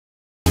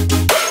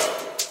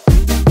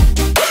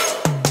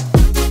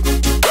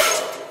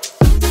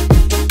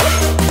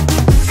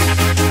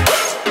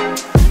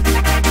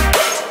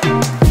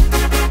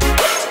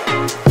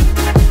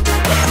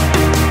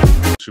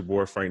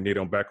frame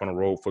knitting. I'm back on the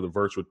road for the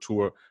virtual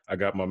tour. I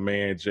got my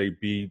man, Jay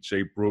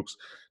Brooks,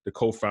 the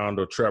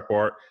co-founder of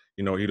TrapxArt.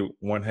 You know, he the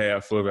one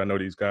half of it. I know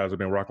these guys have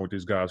been rocking with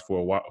these guys for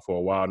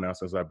a while now,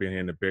 since I've been here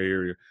in the Bay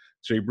Area.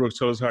 Jay Brooks,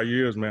 tell us how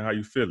you is, man. How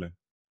you feeling?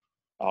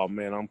 Oh,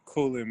 man, I'm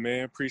coolin',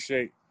 man.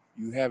 Appreciate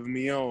you having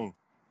me on.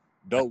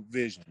 Dope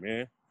vision,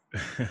 man.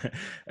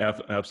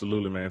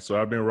 Absolutely, man.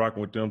 So I've been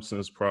rocking with them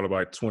since probably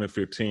like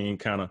 2015,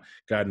 kind of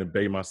got in the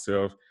Bay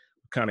myself,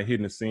 kind of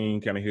hitting the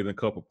scene, kind of hitting a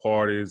couple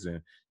parties,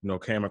 and, you know,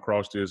 came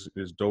across this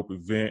dope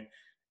event.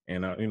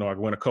 And, you know, I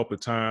went a couple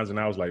of times and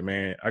I was like,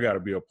 man, I got to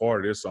be a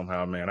part of this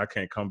somehow, man. I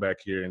can't come back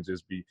here and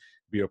just be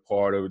a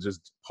part of it,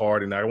 just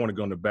partying. I want to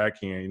go on the back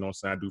end, you know what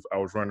I'm saying? I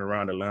was running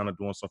around Atlanta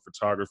doing some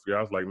photography.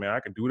 I was like, man, I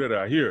can do that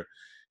out here.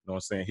 You know what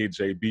I'm saying? Hit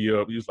JB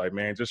up. He was like,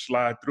 man, just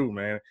slide through,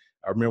 man.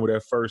 I remember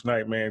that first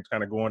night, man,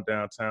 kind of going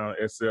downtown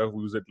SF.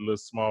 We was at the little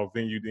small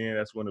venue then.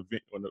 That's when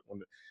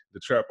the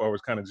trap art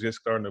was kind of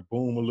just starting to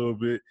boom a little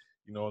bit.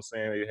 You know what I'm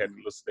saying?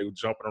 They were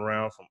jumping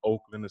around from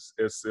Oakland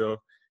to SF,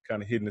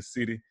 kind of hitting the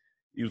city.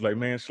 He was like,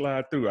 man,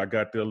 slide through. I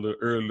got there a little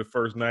early the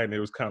first night, and it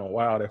was kind of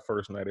wild that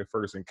first night, that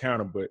first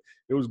encounter, but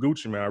it was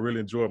Gucci, man. I really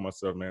enjoyed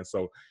myself, man.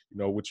 So, you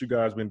know, what you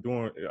guys been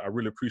doing, I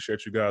really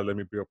appreciate you guys letting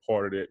me be a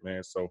part of that,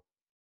 man. So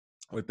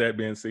with that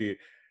being said,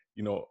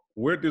 you know,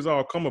 where did this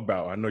all come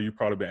about? I know you've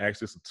probably been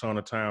asked this a ton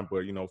of time,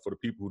 but, you know, for the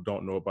people who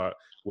don't know about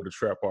where the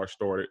trap art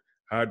started,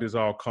 how did this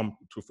all come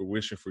to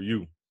fruition for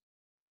you?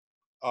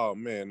 Oh,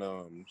 man,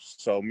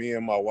 so me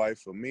and my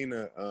wife,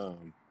 Amina,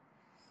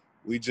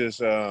 we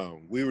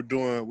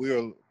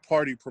were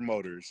party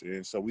promoters,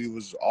 and so we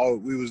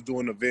was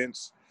doing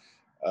events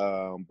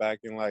back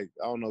in, like,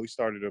 I don't know, we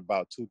started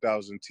about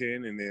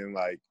 2010, and then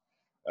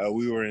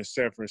we were in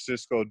San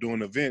Francisco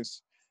doing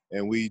events,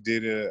 and we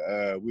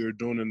were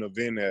doing an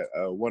event at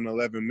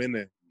 111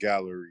 Minute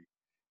Gallery,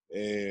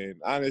 and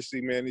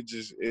honestly, man, it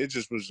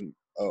just was an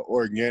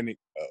organic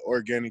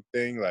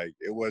thing. Like,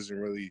 it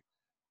wasn't really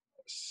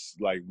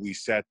like we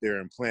sat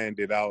there and planned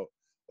it out.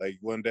 Like,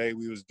 one day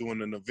we was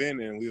doing an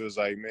event and we was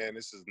like, man,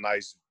 this is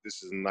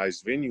a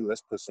nice venue.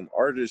 Let's put some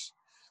artists.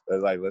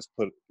 Let's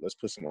put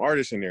some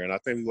artists in there. And I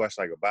think we watched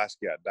like a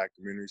Basquiat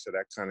documentary, so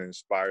that kind of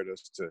inspired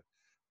us to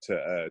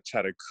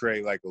try to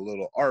create like a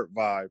little art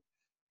vibe.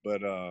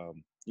 But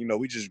you know,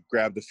 we just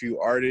grabbed a few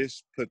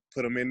artists, put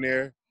them in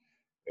there,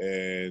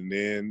 and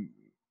then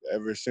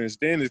ever since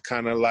then, it's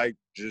kind of like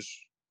just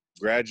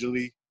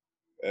gradually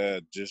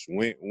just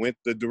went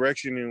the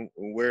direction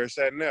and where it's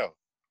at now.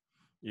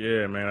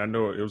 Yeah, man, I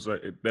know it was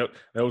like that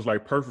was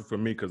like perfect for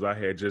me because I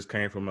had just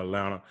came from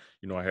Atlanta.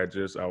 You know, I had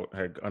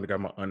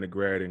got my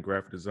undergrad in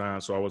graphic design,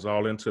 so I was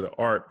all into the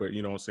art. But,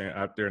 you know what I'm saying,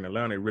 out there in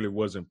Atlanta, it really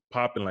wasn't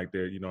popping like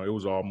that. You know, it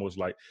was almost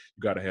like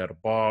you got to have the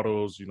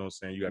bottles. You know what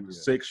I'm saying, you got the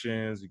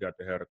sections, you got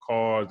to have the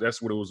cars.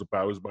 That's what it was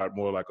about. It was about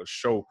more like a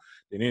show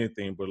than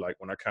anything. But like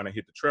when I kind of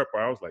hit the trap,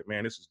 I was like,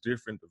 man, this is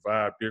different. The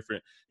vibe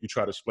different. You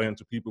try to explain it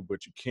to people,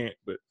 but you can't.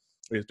 But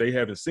if they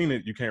haven't seen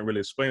it, you can't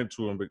really explain it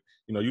to them. But,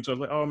 you know, you just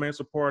like, oh man, it's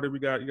a party. You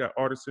got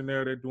artists in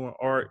there, they're doing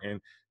art,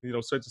 and, you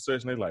know, such and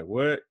such, and they're like,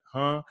 what,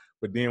 huh?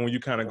 But then when you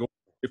kind of go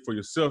it for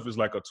yourself, it's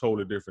like a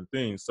totally different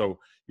thing. So,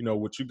 you know,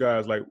 what you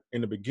guys, like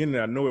in the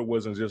beginning, I know it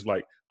wasn't just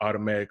like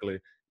automatically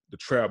the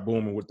trap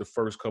booming with the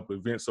first couple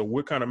of events. So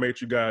what kind of made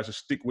you guys just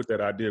stick with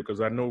that idea? Because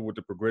I know with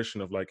the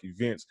progression of like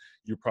events,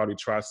 you probably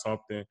try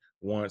something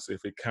once.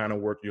 If it kind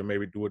of worked, you'll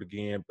maybe do it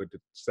again. But the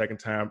second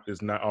time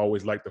is not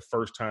always like the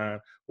first time,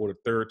 or the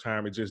third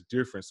time, it's just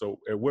different. So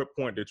at what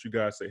point did you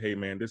guys say, hey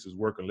man, this is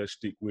working, let's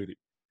stick with it?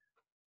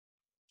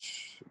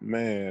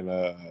 Man,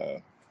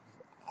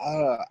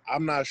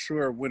 I'm not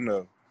sure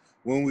when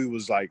we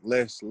was like,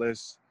 let's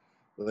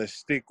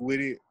stick with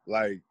it.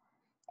 Like,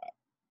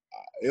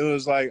 it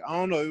was like, I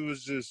don't know, it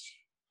was just,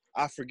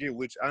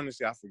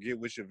 honestly I forget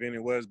which event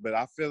it was, but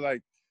I feel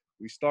like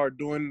we started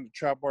doing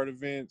trap art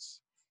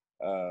events.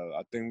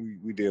 I think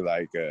we did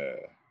like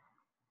it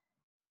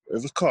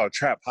was called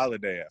Trap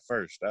Holiday at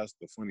first. That's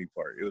the funny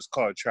part. It was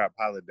called Trap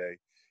Holiday,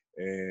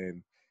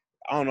 and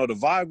I don't know, the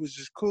vibe was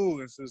just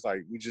cool, and so it's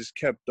like we just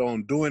kept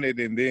on doing it.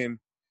 And then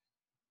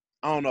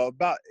I don't know,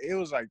 it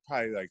was like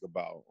probably like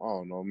about, I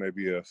don't know,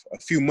 maybe a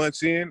few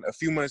months in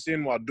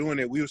while doing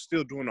it, we were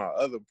still doing our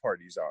other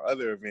parties, our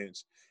other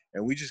events,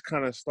 and we just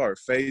kind of start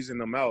phasing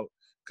them out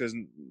because,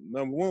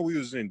 number one, we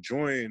was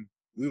enjoying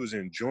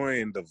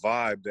the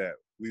vibe that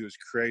we was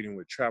creating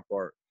with trap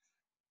art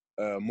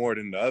more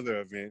than the other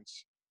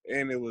events,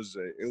 and it was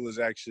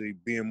actually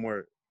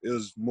it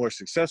was more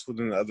successful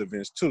than the other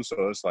events too.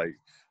 So it's like,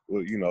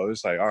 well, you know,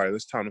 it's like, all right,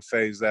 it's time to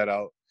phase that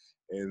out.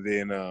 And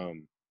then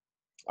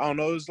I don't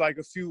know, it was like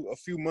a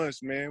few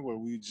months, man, where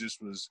we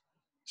just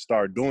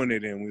start doing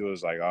it, and we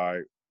was like, all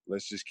right,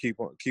 let's just keep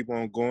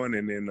on going.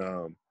 And then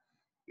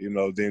you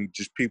know, then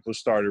just people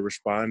started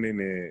responding,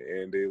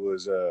 and it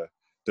was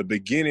the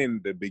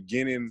beginning,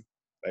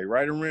 like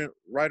right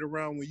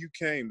around when you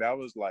came, that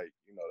was like,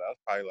 you know, that was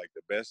probably like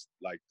the best,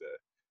 like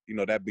you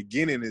know, that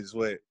beginning is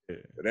what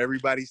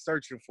everybody's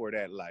searching for,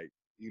 that, like,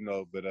 you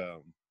know. But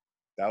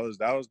that was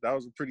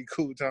a pretty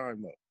cool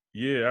time though.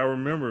 Yeah, I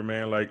remember,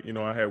 man. Like, you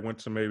know, I had went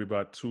to maybe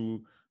about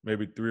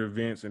maybe 3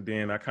 events, and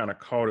then I kind of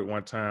caught it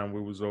one time.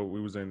 We was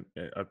in,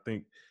 I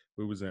think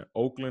we was in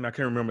Oakland. I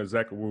can't remember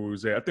exactly where we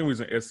was at. I think we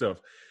was in SF.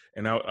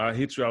 And I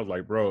hit you. I was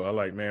like, bro, I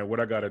like, man, what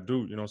I got to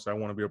do, you know, so I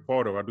want to be a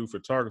part of. I do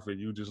photography.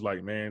 You just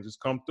like, man, just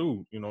come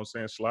through, you know what I'm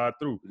saying, slide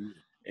through.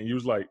 And you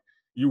was like,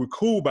 you were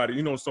cool about it,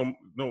 you know. So, you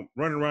know,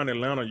 running around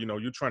Atlanta, you know,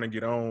 you're trying to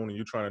get on and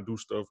you're trying to do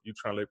stuff. You're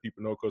trying to let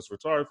people know, because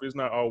photography is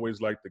not always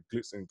like the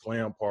glitz and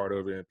glam part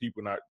of it, and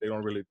people they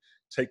don't really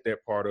take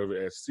that part of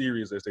it as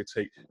serious as they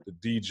take the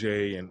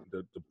DJ and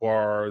the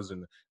bars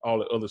and all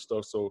the other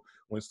stuff. So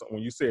when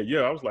you said,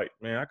 yeah, I was like,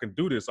 man, I can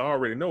do this. I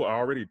already know.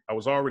 I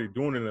was already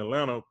doing it in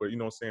Atlanta, but you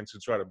know what I'm saying, to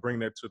try to bring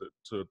that to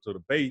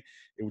the Bay,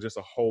 it was just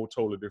a whole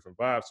totally different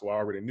vibe. So I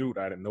already knew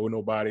that I didn't know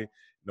nobody.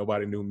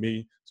 Nobody knew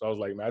me. So I was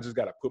like, man, I just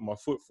got to put my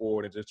foot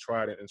forward and just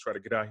try to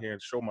get out here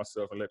and show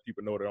myself and let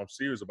people know that I'm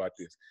serious about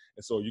this.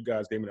 And so you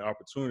guys gave me the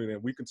opportunity,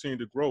 and we continue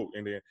to grow.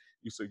 And then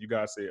you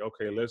guys said,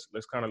 okay, let's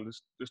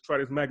try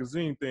this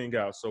magazine thing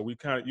out. So we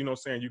kind of, you know what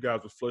I'm saying, you guys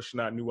were flushing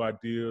out new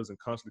ideas and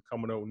constantly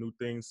coming up with new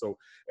things. So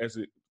as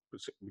it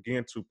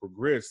began to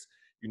progress,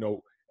 you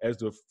know, as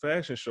the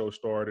fashion show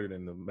started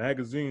and the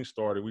magazine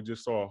started, we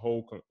just saw a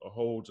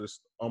whole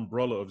just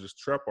umbrella of just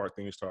trap art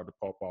things started to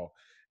pop off.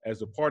 As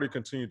the party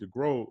continued to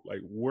grow, like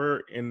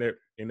where in that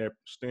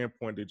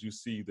standpoint did you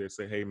see that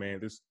say, hey man,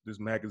 this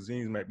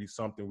magazines might be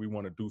something we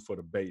want to do for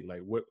the Bay?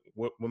 Like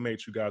what made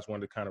you guys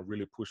want to kind of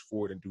really push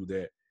forward and do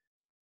that?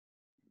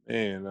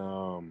 And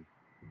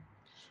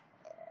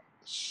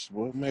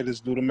what made us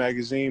do the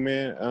magazine,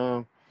 man?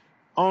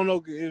 I don't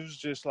know. It was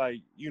just like,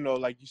 you know,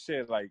 like you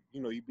said, like,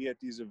 you know, you be at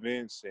these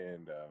events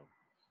and,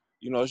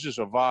 you know, it's just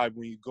a vibe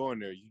when you go in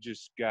there. You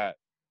just got,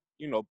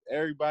 you know,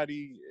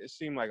 everybody, it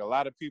seemed like a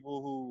lot of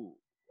people who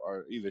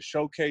are either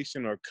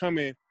showcasing or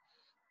coming,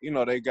 you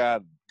know, they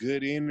got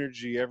good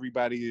energy.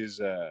 Everybody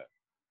is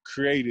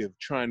creative,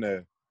 trying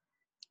to,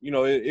 you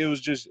know, it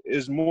was just,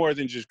 it's more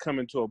than just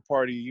coming to a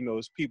party. You know,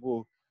 it's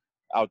people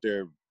out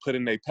there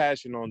putting their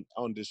passion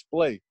on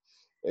display.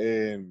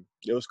 And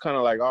it was kind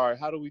of like, all right,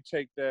 how do we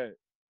take that,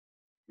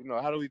 you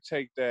know, how do we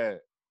take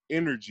that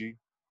energy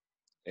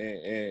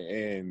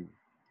and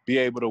be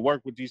able to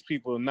work with these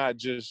people, not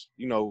just,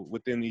 you know,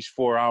 within these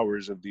 4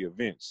 hours of the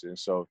events. And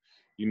so,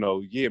 you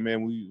know, yeah,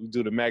 man, we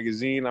do the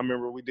magazine. I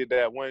remember we did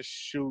that one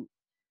shoot,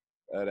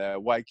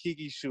 that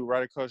Waikiki shoot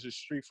right across the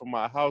street from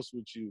my house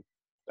with you.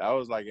 That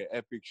was like an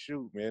epic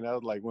shoot, man. That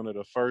was like one of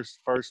the first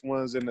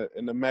ones in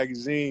the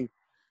magazine,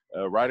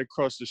 right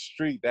across the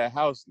street. That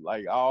house,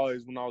 like I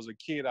always, when I was a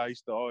kid, I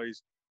used to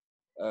always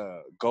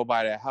go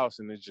by that house,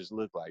 and it just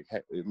looked like,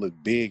 it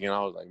looked big, and I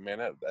was like, man,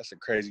 that's a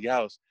crazy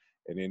house.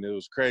 And then it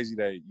was crazy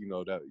that, you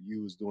know, that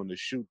you was doing the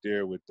shoot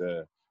there with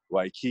the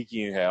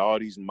Waikiki and had all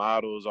these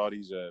models, all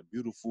these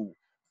beautiful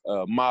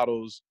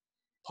models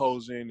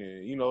posing,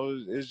 and you know,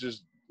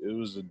 it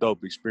was a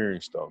dope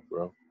experience though,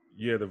 bro.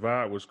 Yeah, the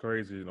vibe was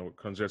crazy, you know,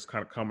 just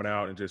kind of coming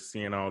out and just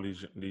seeing all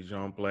these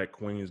young Black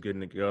queens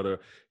getting together.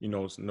 You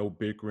know, it's no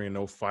bickering,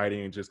 no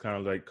fighting, just kind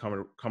of like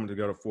coming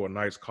together for a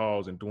nice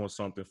cause and doing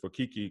something for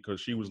Kiki,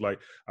 because she was like,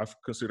 I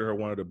consider her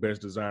one of the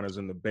best designers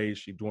in the Bay.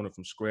 She's doing it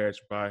from scratch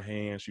by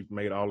hand. She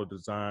made all the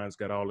designs,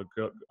 got all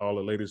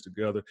the ladies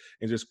together,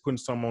 and just putting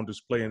something on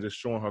display and just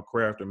showing her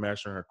craft and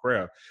mastering her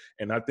craft.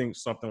 And I think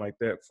something like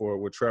that, for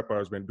what Trap Art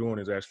has been doing,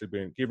 has actually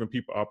been giving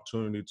people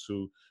opportunity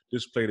to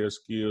display their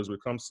skills,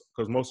 because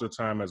most of the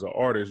time as an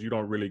artist, you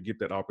don't really get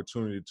that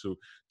opportunity to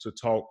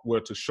talk,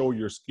 well, to show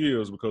your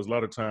skills, because a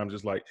lot of times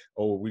it's like,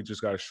 oh, we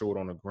just got to show it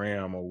on the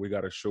gram, or we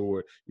got to show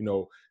it, you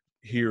know,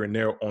 here and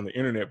there on the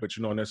internet, but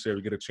you don't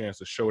necessarily get a chance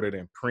to show that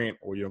in print,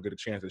 or you don't get a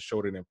chance to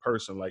show that in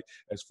person, like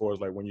as far as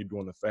like when you're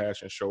doing the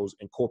fashion shows,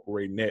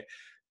 incorporating that.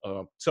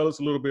 Tell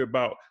us a little bit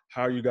about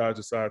how you guys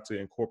decided to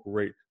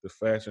incorporate the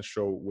fashion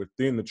show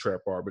within the Trap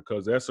Art,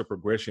 because that's a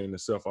progression in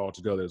itself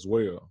altogether as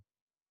well.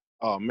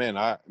 Oh man,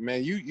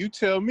 you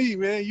tell me,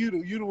 man. You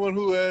the one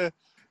who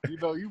you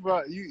know,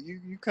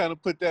 you kind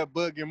of put that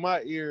bug in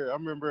my ear. I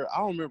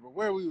don't remember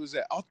where we was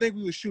at. I think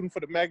we was shooting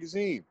for the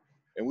magazine,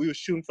 and we was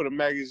shooting for the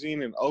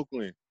magazine in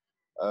Oakland,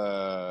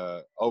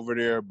 over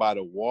there by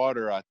the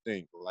water, I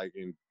think. Like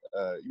in,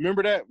 you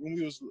remember that when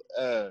we was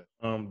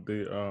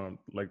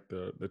Like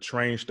the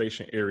train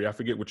station area. I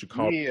forget what you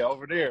call it. yeah,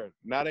 over there.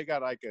 Now they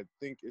got like I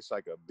think it's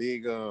like a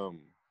big A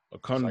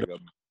it's condo. like a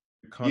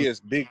yes,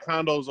 big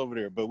condos over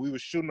there. But we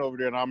was shooting over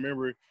there, and I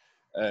remember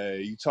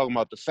you talking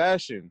about the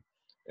fashion,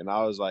 and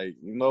I was like,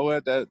 you know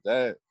what,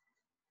 that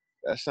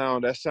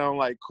sound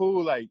like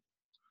cool, like,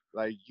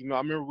 you know, I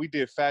remember we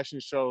did fashion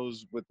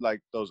shows with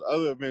like those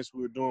other events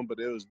we were doing, but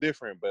it was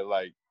different. But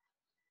like,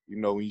 you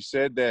know, when you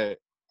said that,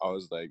 I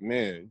was like,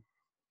 man,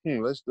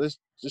 let's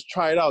just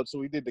try it out. So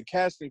we did the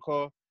casting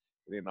call,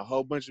 and then a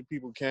whole bunch of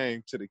people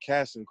came to the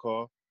casting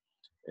call,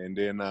 and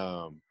then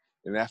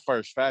in that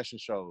first fashion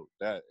show,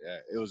 that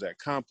it was at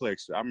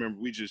Complex. I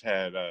remember we just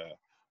had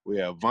we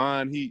had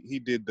Vaughn. He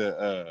did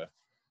the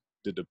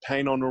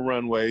paint on the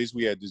runways.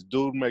 We had this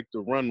dude make the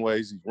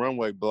runways, these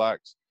runway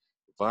blocks.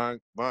 Vaughn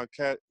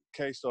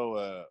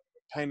Queso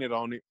painted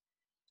on it.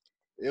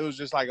 It was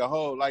just like a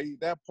whole, like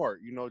that part,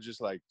 you know, just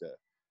like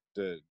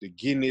the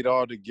getting it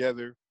all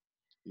together,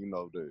 you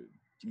know, the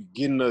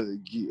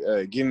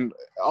getting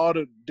all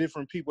the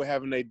different people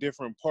having their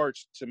different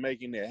parts to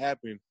making it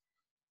happen.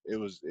 It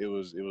was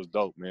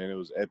dope, man. It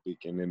was epic.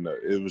 And then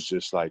it was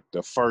just like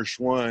the first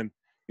one,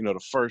 you know, the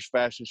first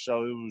fashion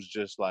show. It was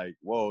just like,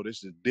 whoa,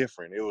 this is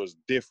different. It was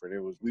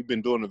different. We've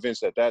been doing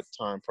events at that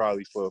time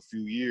probably for a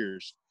few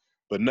years,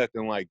 but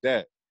nothing like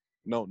that.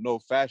 No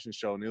fashion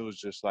show, and it was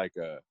just like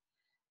a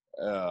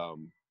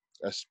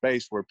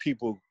space where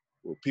people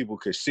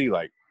could see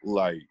like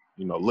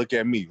you know, look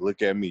at me,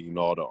 you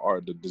know, all the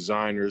art, the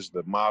designers,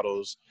 the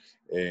models,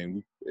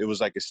 and it was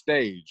like a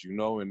stage, you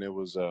know, and it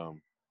was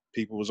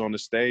people was on the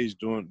stage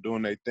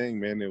doing their thing,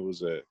 man. It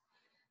was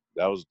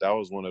that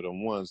was one of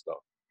them ones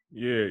though.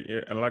 Yeah,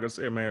 yeah, and like I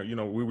said, man, you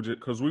know, we were just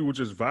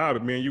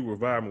vibing. Me and you were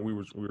vibing. We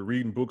were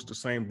reading books, the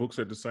same books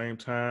at the same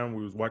time.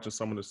 We was watching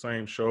some of the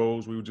same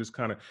shows. We were just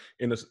kind of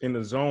in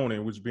the zone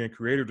and was being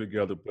creative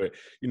together. But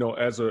you know,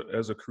 as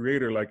a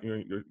creator, like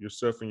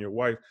yourself and your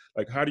wife,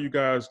 like how do you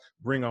guys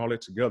bring all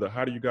that together?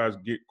 How do you guys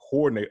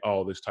coordinate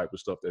all this type of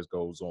stuff that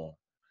goes on?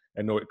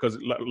 And know, because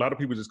a lot of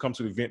people just come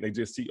to the event, they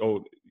just see,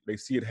 they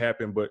see it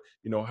happen. But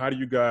you know, how do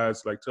you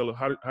guys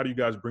how do you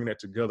guys bring that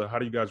together? How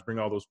do you guys bring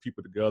all those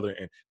people together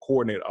and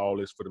coordinate all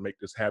this to make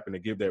this happen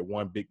and give that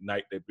one big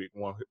night, that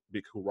one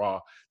big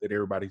hurrah that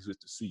everybody's just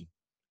to see?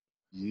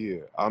 Yeah,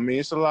 I mean,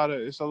 it's a lot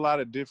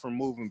of different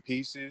moving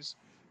pieces,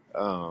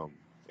 and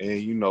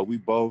you know, we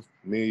both,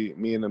 me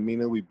and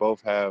Amina, we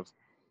both have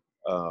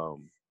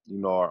you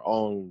know, our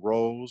own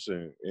roles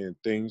and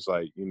things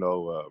like, you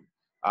know,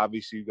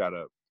 obviously you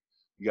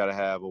gotta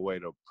have a way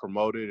to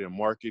promote it and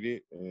market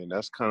it, and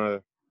that's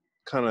kind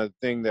of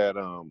thing that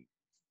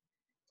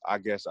I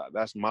guess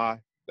that's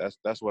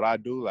what I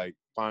do, like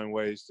find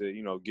ways to,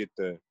 you know, get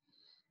the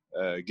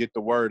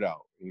word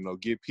out, you know,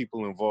 get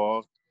people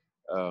involved,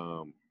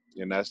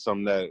 and that's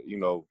something that, you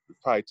know, it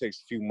probably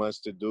takes a few months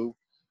to do.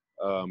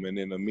 And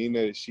then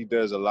Amina, she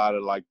does a lot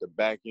of like the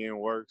back end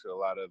work, a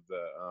lot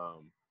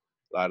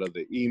of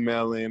the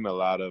emailing, a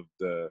lot of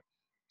the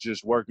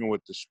just working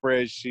with the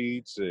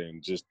spreadsheets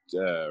and just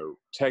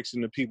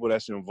texting the people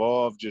that's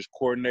involved, just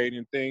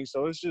coordinating things.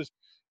 So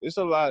it's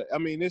a lot. I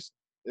mean, it's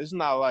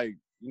not like,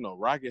 you know,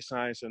 rocket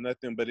science or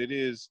nothing, but it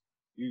is.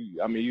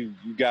 I mean,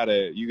 you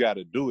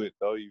gotta do it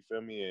though. You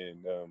feel me?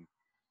 And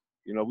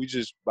you know,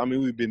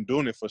 we've been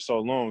doing it for so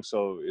long,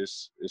 so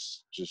it's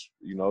just,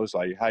 you know, it's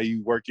like how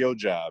you work your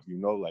job, you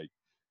know, like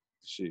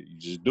shit, you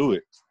just do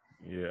it.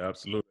 Yeah,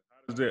 absolutely.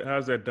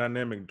 How's that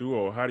dynamic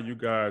duo? How do you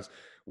guys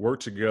work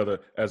together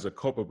as a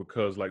couple?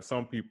 Because like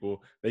some couples,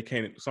 they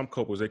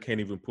can't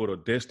even put a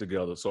desk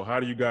together. So how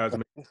do you guys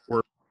make it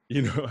work?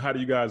 You know, how do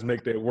you guys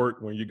make that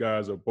work when you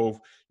guys are both,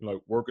 you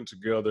know, working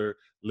together,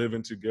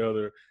 living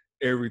together,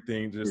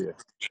 everything just Yeah.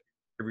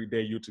 every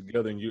day you're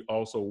together, and you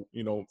also,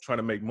 you know, trying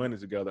to make money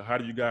together. How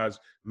do you guys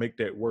make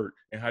that work?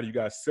 And how do you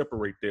guys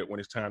separate that when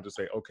it's time to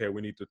say, okay,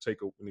 we need to take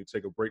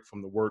a break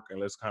from the work and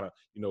let's kind of,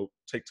 you know,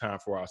 take time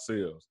for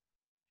ourselves?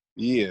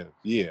 Yeah.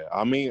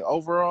 I mean,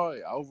 overall,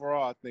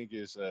 I think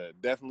it's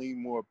definitely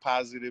more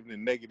positive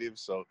than negative.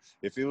 So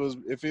if it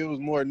was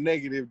more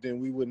negative,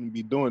 then we wouldn't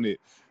be doing it.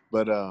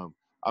 But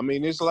I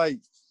mean, it's like,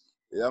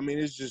 I mean,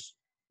 it's just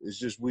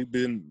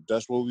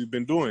that's what we've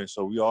been doing.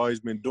 So we always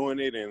been doing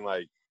it, and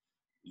like,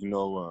 you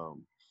know,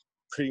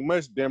 pretty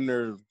much damn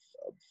near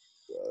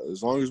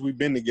as long as we've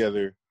been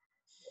together,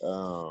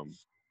 um,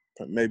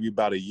 maybe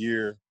about a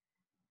year.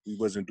 We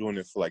wasn't doing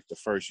it for like the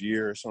first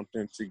year or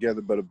something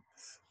together, but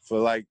for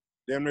like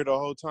damn near the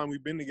whole time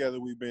we've been together,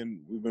 we've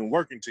been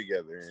working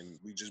together, and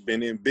we just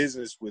been in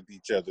business with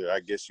each other.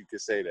 I guess you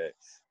could say that.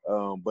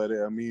 But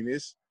I mean,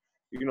 it's,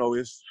 you know,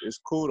 it's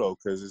cool though,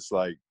 because it's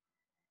like,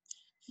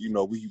 you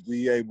know,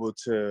 we're able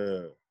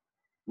to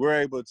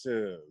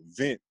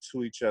vent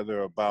to each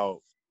other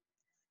about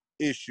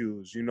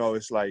issues. You know,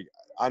 it's like,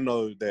 I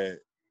know that,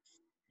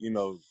 you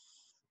know,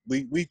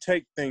 we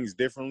take things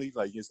differently.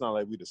 Like, it's not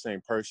like we the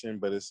same person,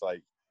 but it's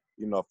like,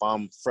 you know, if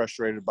I'm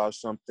frustrated about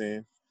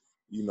something,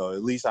 you know,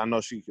 at least I know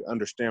she can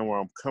understand where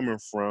I'm coming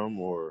from,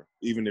 or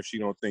even if she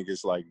don't think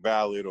it's like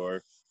valid,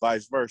 or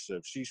vice versa.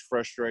 If she's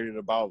frustrated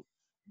about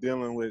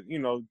dealing with, you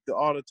know,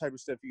 all the type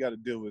of stuff you got to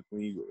deal with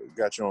when you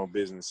got your own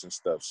business and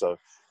stuff. So,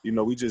 you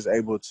know, we just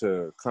able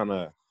to kind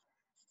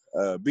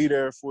of be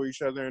there for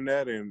each other in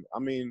that. And I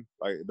mean,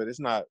 like, but it's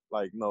not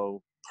like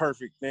no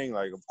perfect thing.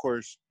 Like, of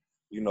course,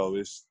 you know,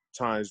 it's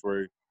times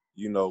where,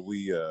 you know,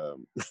 we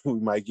we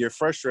might get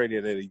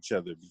frustrated at each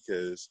other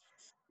because,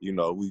 you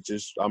know,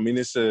 I mean,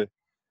 it's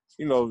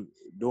you know,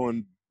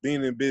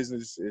 being in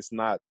business, it's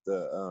not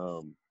you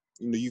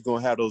know, you're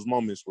gonna have those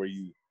moments where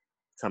you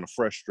kind of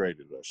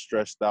frustrated or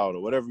stressed out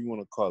or whatever you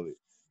want to call it.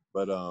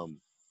 But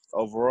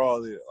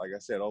overall, like I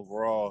said,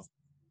 overall,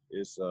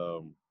 it's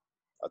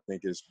I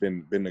think it's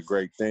been a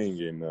great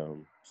thing. And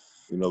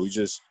you know, we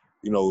just,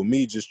 you know,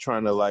 me just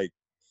trying to, like,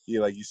 yeah,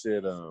 like you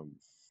said,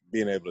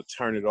 being able to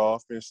turn it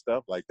off and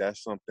stuff, like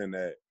that's something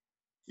that,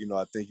 you know,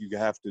 I think you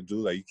have to do.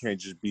 Like, you can't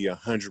just be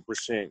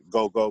 100%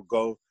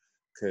 go,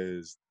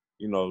 because,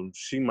 you know,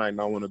 she might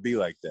not want to be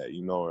like that,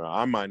 you know, or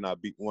I might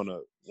not be want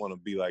to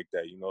be like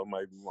that, you know.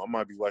 I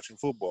might be watching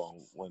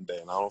football one day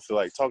and I don't feel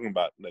like talking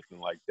about nothing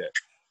like that,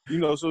 you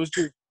know. So it's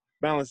just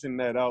balancing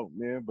that out,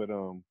 man. But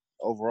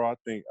overall, I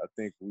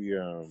think we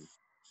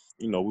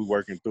you know, we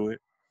working through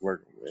it,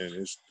 working, and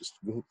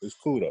it's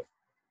cool though.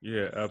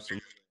 Yeah,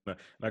 absolutely.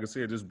 Like I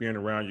said, just being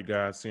around you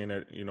guys, seeing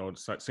that, you know,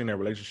 seeing that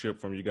relationship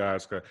from you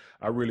guys, 'cause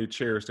I really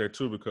cherish that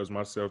too, because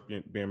myself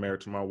being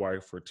married to my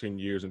wife for 10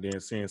 years and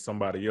then seeing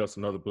somebody else,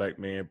 another black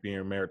man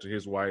being married to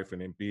his wife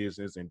and in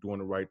business and doing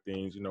the right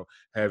things, you know,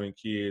 having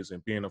kids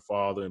and being a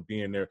father and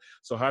being there.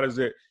 So how does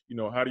that, you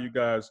know, how do you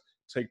guys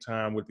take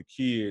time with the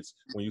kids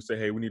when you say,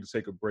 hey, we need to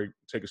take a break,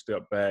 take a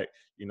step back,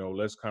 you know,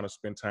 let's kind of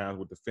spend time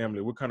with the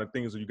family? What kind of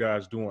things are you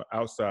guys doing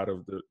outside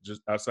of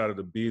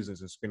the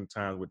business and spending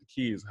time with the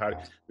kids? How,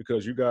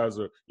 because you guys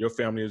are, your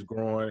family is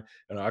growing,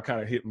 and I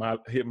kind of hit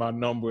my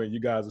number, and you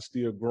guys are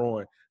still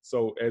growing.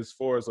 So as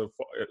far as a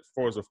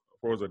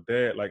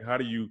dad, like, how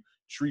do you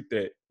treat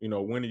that? You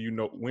know, when do you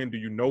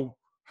know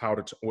how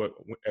to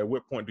at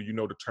what point do you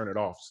know to turn it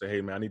off? Say,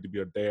 hey man, I need to be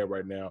a dad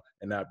right now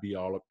and not be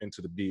all up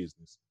into the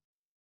business.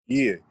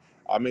 Yeah,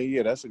 I mean,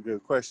 yeah, that's a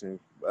good question.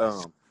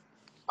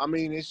 I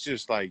mean, it's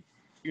just like,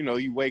 you know,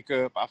 you wake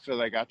up. I feel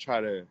like I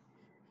try to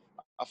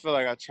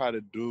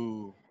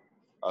do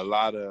a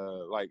lot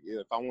of, like,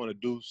 if I want to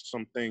do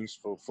some things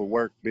for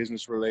work,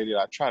 business related,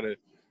 I try to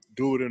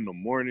do it in the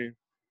morning,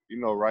 you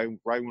know, right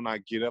when I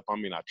get up. I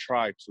mean, I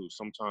try to.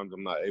 Sometimes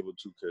I'm not able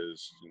to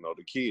because, you know,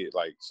 the kid,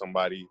 like,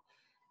 somebody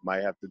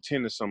might have to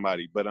tend to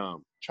somebody, but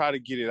try to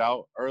get it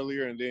out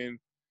earlier. And then,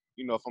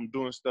 you know, if I'm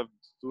doing stuff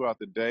throughout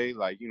the day,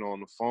 like, you know, on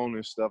the phone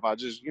and stuff, I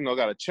just, you know,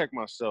 got to check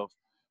myself,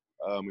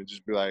 and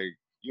just be like,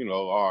 you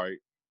know, all right,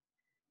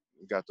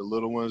 got the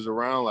little ones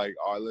around, like,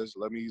 all right,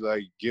 let me,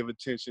 like, give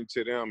attention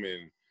to them.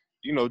 And,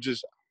 you know,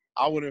 just,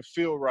 I wouldn't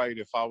feel right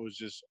if I was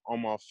just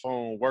on my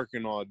phone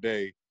working all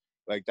day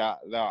like that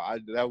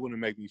wouldn't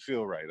make me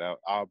feel right.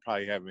 I'll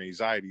probably have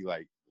anxiety,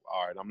 like,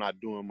 all right, I'm not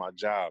doing my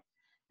job,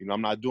 you know,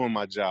 I'm not doing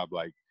my job.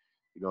 Like,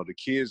 you know, the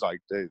kids, like,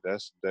 they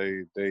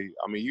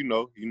I mean, you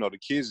know, the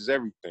kids is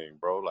everything,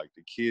 bro. Like,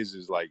 the kids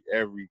is like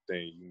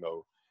everything, you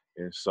know.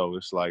 And so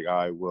it's like, all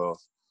right, well,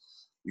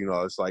 you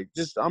know, it's like,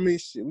 just, I mean,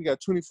 shit, we got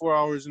 24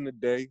 hours in the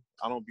day.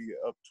 I don't be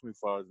up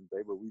 24 hours in the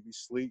day, but we be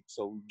sleep.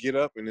 So we get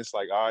up and it's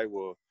like, all right,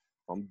 well,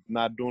 I'm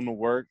not doing the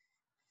work,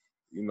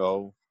 you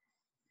know,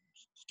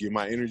 give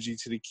my energy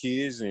to the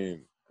kids.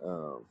 And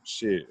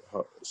shit,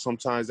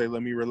 sometimes they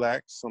let me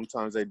relax,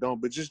 sometimes they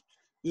don't. But just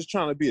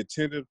trying to be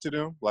attentive to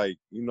them, like,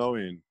 you know,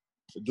 and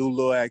do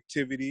little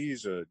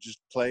activities, or just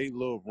play,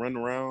 little run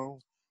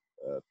around,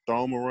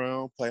 throw them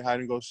around, play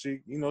hide and go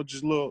seek, you know,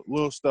 just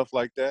little stuff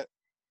like that.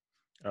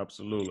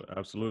 Absolutely,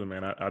 absolutely,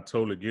 man. I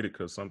totally get it,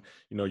 because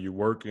you know, you're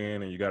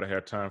working and you got to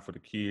have time for the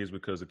kids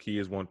because the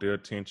kids want their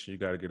attention. You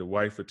got to get a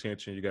wife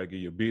attention. You got to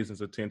get your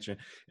business attention,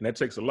 and that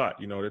takes a lot.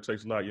 You know, that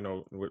takes a lot. You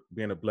know, with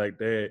being a black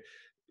dad,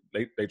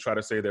 they try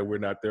to say that we're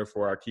not there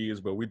for our kids,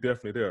 but we're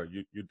definitely there.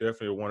 You're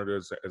definitely one of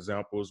those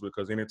examples,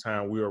 because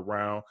anytime we're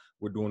around,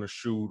 we're doing a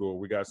shoot or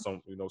we got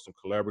some, you know, some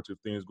collaborative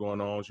things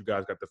going on, you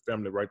guys got the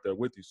family right there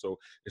with you. So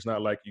it's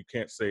not like you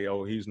can't say,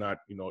 oh, he's not,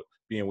 you know,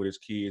 being with his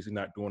kids, he's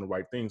not doing the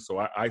right thing. So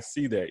I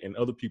see that, and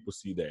other people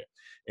see that.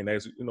 And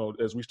as you know,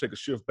 as we take a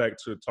shift back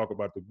to talk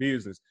about the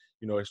business,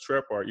 you know, as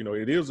TrapxArt, you know,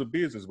 it is a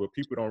business, but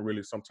people don't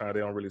really, sometimes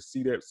they don't really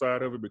see that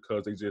side of it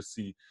because they just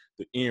see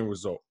the end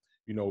result.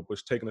 You know, but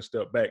taking a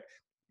step back,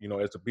 you know,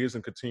 as the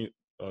business continue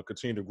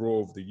to grow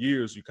over the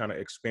years, you kind of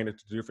expanded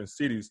to different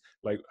cities.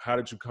 Like, how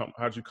did you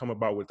come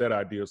about with that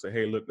idea? Say,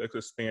 hey, look, let's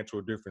expand to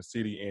a different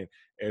city. And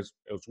as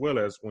well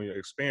as when you're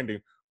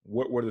expanding,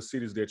 what were the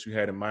cities that you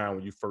had in mind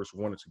when you first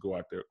wanted to go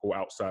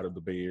outside of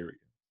the Bay Area?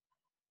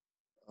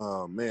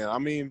 Man, I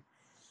mean,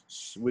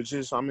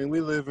 I mean, we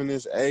live in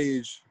this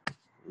age,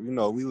 you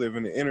know, we live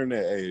in the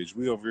internet age.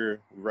 We over here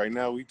right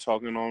now, we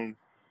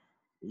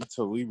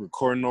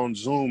recording on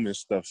Zoom and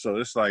stuff. So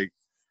it's like,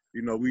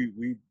 you know,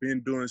 we've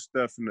been doing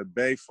stuff in the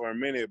Bay for a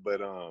minute,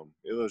 but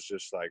it was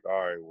just like,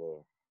 all right,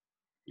 well,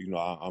 you know,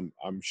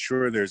 I'm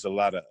sure there's a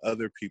lot of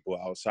other people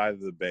outside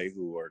of the Bay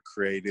who are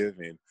creative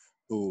and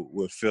who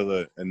would feel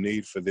a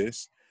need for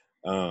this.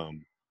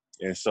 And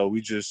so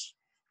we just,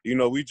 you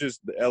know,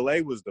 LA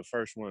was the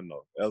first one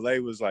though. LA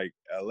was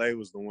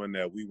the one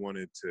that we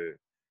wanted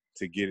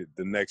to get it,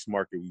 the next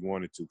market we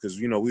wanted to, because,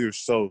 you know, we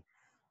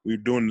were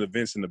doing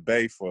events in the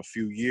Bay for a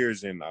few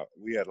years, and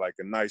we had like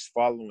a nice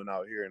following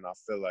out here. And I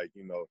feel like,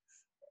 you know,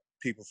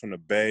 people from the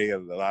Bay, a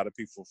lot of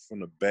people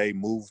from the Bay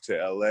moved to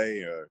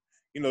LA, or,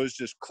 you know, it's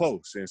just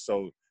close. And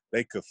so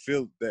they could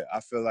feel that. I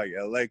feel like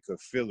LA could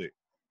feel it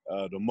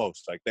the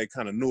most. Like, they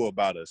kind of knew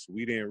about us.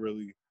 We didn't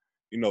really,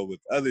 you know,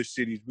 with other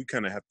cities, we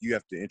kind of you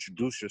have to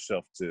introduce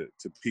yourself to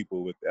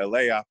people. With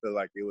LA, I feel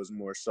like it was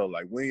more so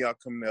like, when y'all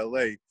come to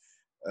LA,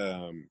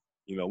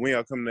 you know, when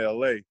y'all come to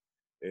LA.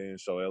 And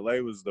so LA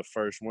was the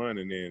first one.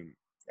 And then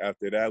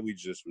after that, we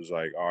just was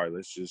like, all right,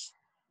 let's just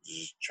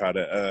try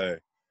to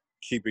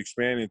keep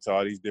expanding to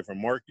all these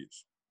different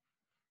markets.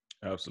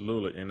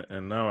 Absolutely.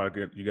 And now I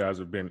get you guys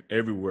have been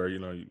everywhere,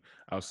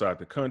 outside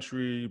the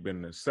country, you've been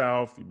in the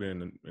South, you've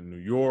been in New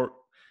York,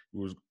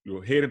 you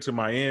were headed to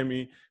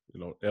Miami,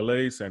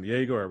 LA, San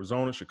Diego,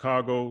 Arizona,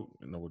 Chicago,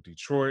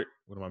 Detroit.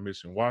 What am I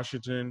missing?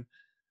 Washington,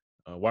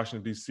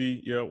 Washington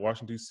D.C. Yeah,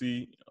 Washington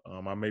D.C.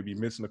 I may be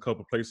missing a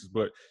couple places,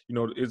 but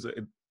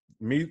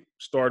me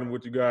starting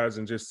with you guys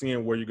and just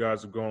seeing where you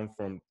guys have gone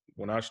from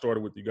when I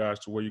started with you guys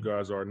to where you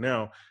guys are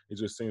now. It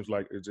just seems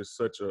like it's just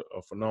such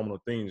a phenomenal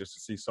thing just to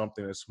see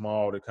something that's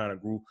small that kind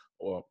of grew,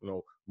 or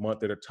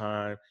month at a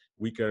time,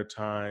 week at a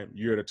time,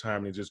 year at a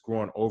time, and just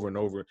growing over and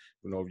over,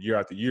 year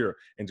after year,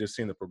 and just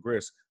seeing the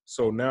progress.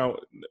 So now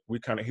we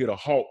kind of hit a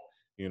halt.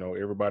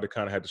 Everybody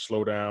kind of had to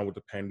slow down with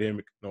the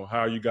pandemic. How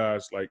are you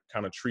guys like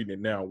kind of treating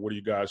it now? What are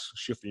you guys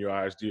shifting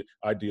your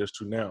ideas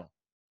to now?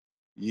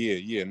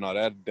 Yeah, no,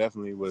 that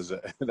definitely was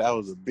that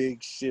was a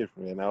big shift,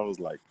 man. I was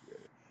like,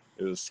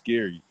 it was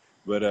scary,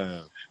 but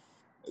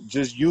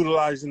just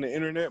utilizing the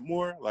internet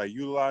more, like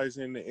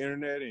utilizing the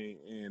internet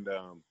and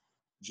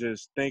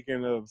just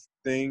thinking of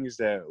things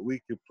that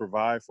we could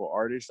provide for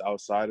artists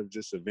outside of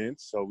just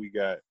events. So we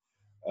got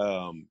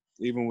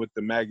even with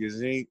the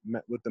magazine,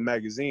 not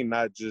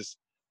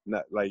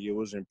like it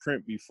was in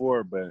print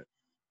before, but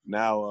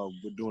now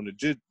we're doing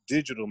a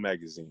digital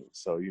magazine.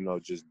 So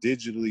just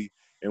digitally,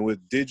 and with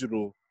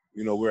digital,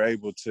 we're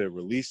able to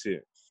release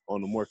it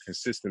on a more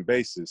consistent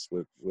basis.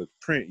 With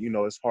print,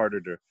 it's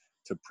harder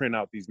to print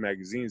out these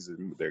magazines.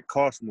 They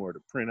cost more to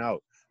print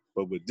out,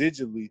 but with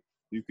digitally,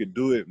 you could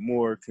do it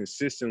more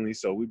consistently.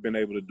 So we've been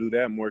able to do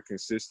that more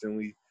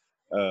consistently.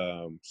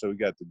 So we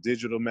got the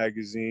digital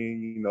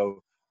magazine.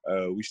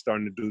 We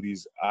starting to do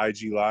these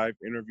IG live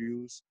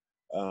interviews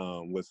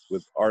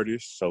with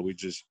artists. So we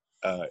just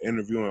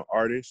interviewing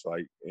artists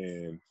like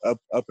and up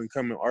and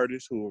coming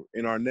artists who are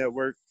in our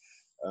network.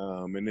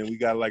 And then we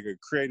got like a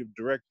creative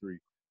directory.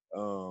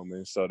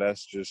 And so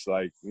that's just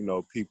like,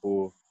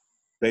 people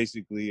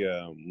basically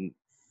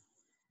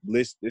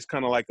list. It's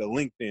kind of like a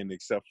LinkedIn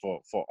except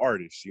for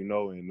artists,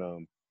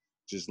 and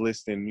just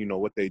listing,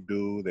 what they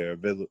do, their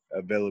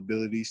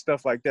availability,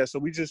 stuff like that. So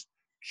we just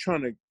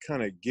trying to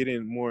kind of get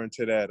in more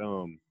into that,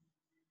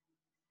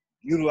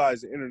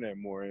 utilize the internet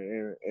more,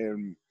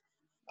 and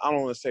I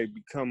don't want to say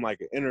become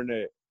like an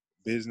internet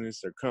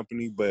business or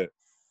company, but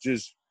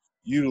just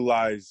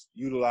utilize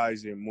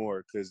it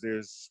more, because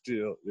there's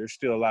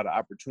still a lot of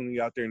opportunity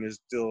out there, and there's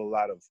still a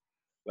lot of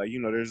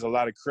there's a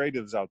lot of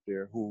creatives out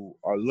there who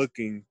are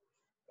looking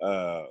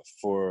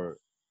for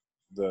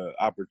the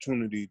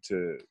opportunity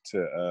to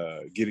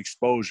get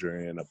exposure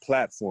and a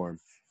platform,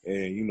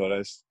 and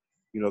that's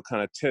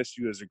kind of test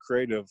you as a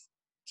creative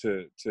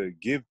to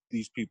give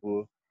these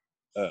people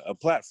a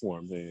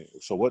platform. And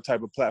so what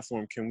type of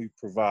platform can we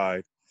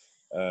provide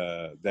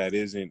that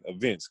isn't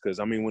events? Because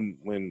I mean,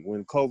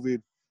 when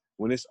COVID,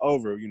 when it's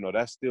over,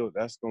 that's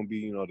going to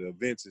be, the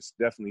events is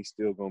definitely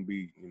still going to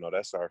be,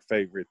 that's our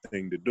favorite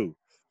thing to do.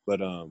 But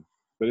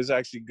it's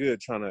actually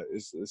good trying to,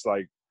 it's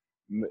like,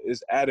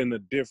 it's adding a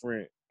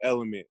different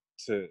element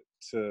to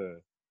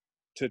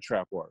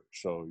trap art.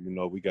 So,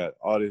 we got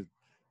all this,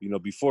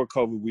 before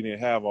COVID, we didn't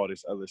have all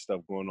this other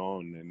stuff going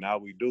on, and now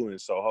we do.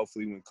 And so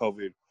hopefully when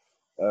COVID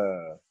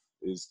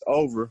is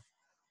over,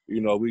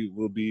 we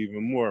will be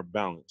even more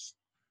balanced.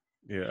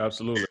 Yeah,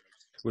 absolutely.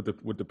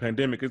 With the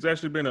pandemic, it's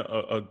actually been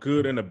a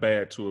good and a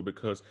bad to it,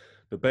 because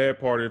the bad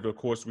part of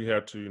course, we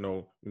have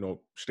to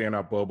stay in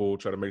our bubble,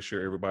 try to make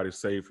sure everybody's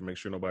safe and make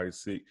sure nobody's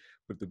sick.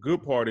 But the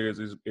good part is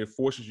it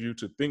forces you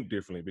to think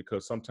differently,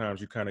 because sometimes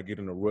you kind of get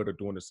in a rut of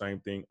doing the same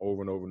thing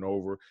over and over and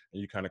over,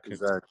 and you kind of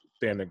Exactly.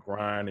 stay in the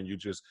grind, and you're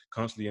just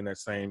constantly in that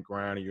same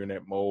grind, and you're in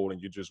that mode,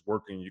 and you're just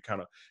working. You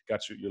kind of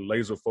got your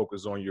laser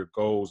focus on your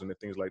goals and the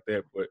things like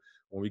that. But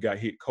when we got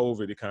hit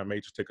COVID, it kind of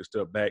made you take a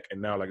step back.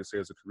 And now, like I said,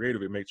 as a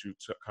creative, it makes you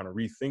kind of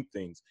rethink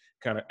things,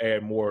 kind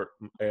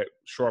of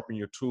sharpen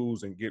your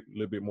tools and get a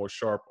little bit more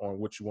sharp on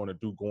what you want to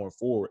do going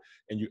forward.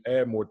 And you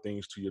add more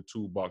things to your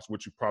toolbox,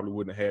 which you probably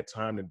wouldn't have had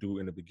time to do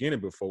in the beginning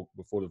before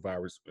the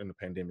virus and the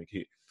pandemic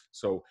hit.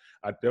 So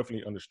I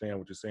definitely understand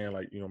what you're saying.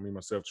 Like, me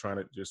myself trying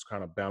to just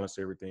kind of balance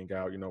everything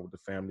out, with the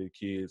family,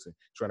 kids, and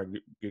trying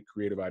to get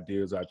creative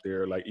ideas out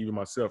there. Like even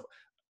myself,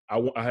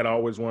 I had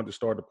always wanted to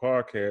start a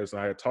podcast,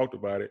 and I had talked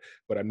about it,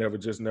 but I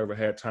never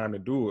had time to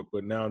do it.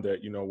 But now that,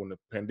 when the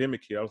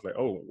pandemic hit, I was like,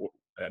 oh,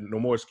 no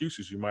more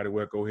excuses. You might as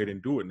well go ahead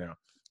and do it now.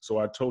 So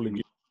I totally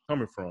get where you're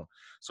coming from.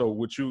 So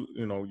with you,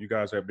 you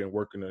guys have been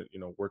working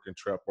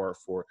trap art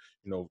for,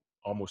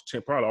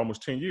 probably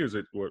almost 10 years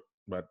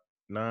about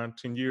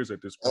 9-10 years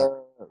at this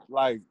point.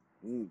 Like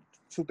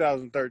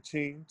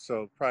 2013,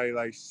 so probably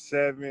like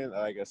 7,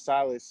 like a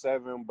solid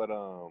 7, but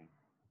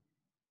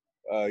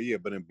yeah,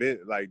 but in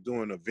bit like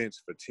doing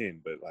events for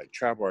 10, but like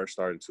trap art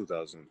started in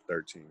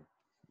 2013.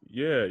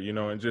 Yeah,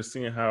 and just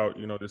seeing how,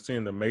 just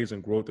seeing the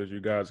amazing growth that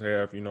you guys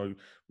have, going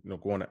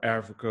to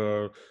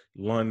Africa,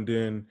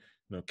 London,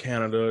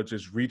 Canada,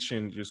 just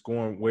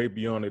going way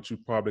beyond that you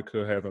probably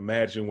could have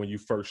imagined when you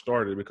first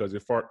started, because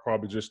it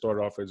probably just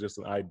started off as just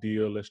an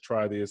idea. Let's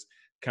try this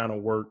kind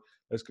of work.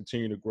 Let's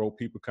continue to grow.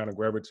 People kind of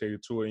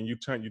gravitated to it, and you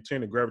tend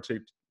to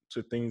gravitate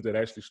to things that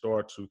actually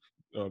start to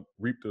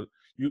reap the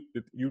you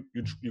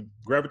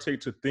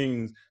gravitate to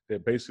things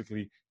that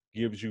basically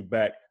gives you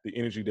back the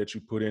energy that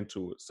you put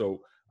into it.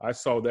 So I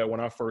saw that when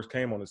I first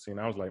came on the scene.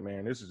 I was like,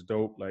 man, this is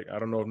dope. Like, I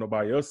don't know if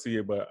nobody else see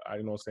it, but I,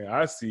 you know what I'm saying,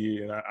 I see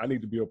it, and I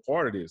need to be a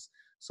part of this.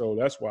 So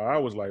that's why I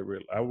was like,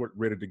 I was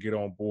ready to get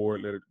on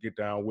board, let it get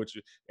down with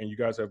you. And you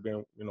guys have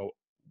been, you know,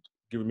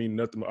 giving me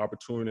nothing but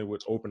opportunity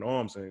with open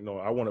arms. And, you know,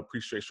 I want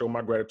to show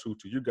my gratitude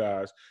to you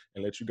guys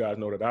and let you guys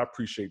know that I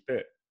appreciate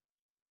that.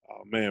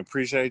 Oh man,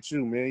 appreciate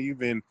you,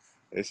 man.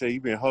 They say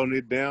you've been holding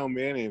it down,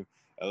 man, and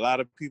a lot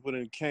of people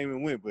that came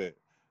and went, but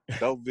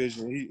Dope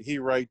Vision, he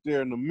right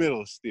there in the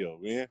middle still,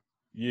 man.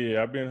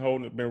 Yeah, I've been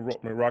been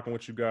rocking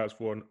with you guys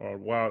for a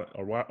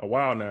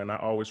while now, and I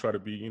always try to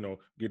be, you know,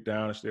 get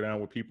down and stay down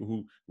with people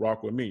who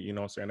rock with me. You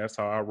know what I'm saying? That's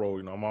how I roll.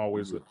 You know, I'm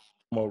always,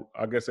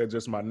 I guess that's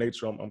just my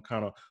nature. I'm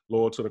kind of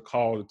loyal to the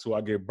cause until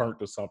I get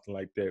burnt or something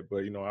like that.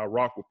 But, you know, I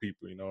rock with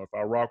people. You know, if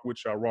I rock with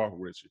you, I rock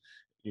with you.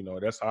 You know,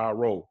 that's how I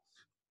roll.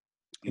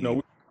 You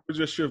know, we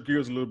just shift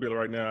gears a little bit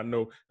right now. I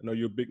know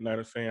you're a big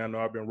Niners fan. I know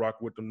I've been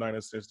rocking with the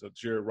Niners since the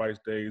Jerry Rice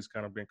days,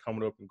 kind of been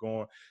coming up and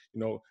going.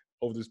 You know,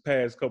 over this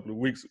past couple of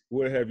weeks,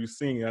 what have you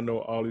seen? I know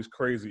all these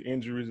crazy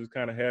injuries has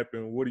kind of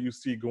happened. What do you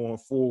see going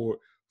forward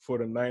for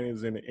the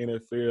Niners and the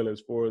NFL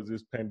as far as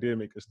this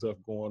pandemic and stuff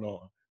going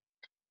on?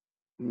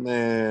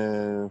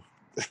 Man,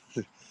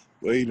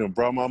 well, you done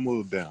brought my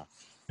mood down.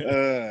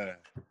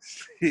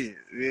 Shit,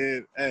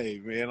 man.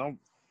 Hey, man,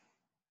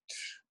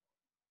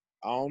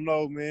 I don't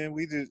know, man.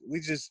 It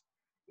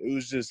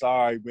was just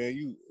all right,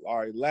 man. All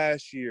right,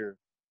 last year,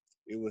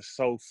 it was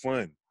so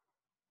fun.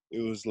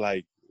 It was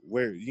like,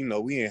 where, you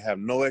know, we didn't have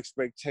no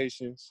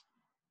expectations.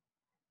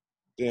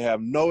 Didn't have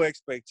no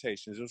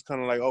expectations. It was kind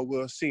of like, oh,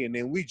 we'll see. And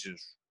then we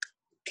just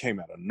came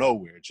out of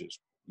nowhere, just,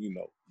 you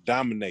know,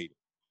 dominated.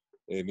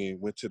 And then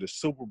went to the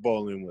Super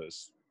Bowl and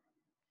was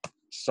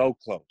so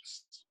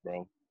close,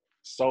 bro.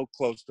 So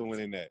close to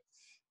winning that.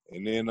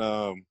 And then,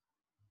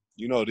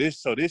 you know,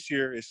 this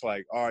year, it's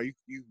like, all right,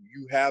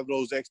 you have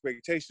those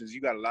expectations. You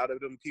got a lot of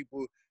them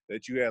people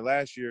that you had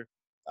last year.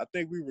 I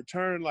think we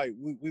returned, like,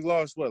 we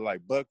lost, what,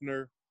 like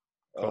Buckner,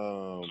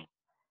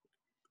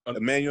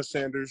 Emmanuel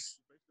Sanders.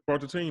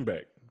 Brought the team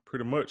back,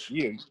 pretty much.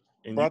 Yeah,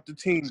 and brought the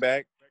team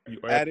back, you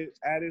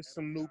added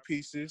some new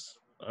pieces.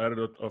 Added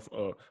a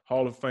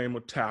Hall of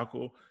Famer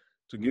tackle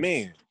to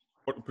get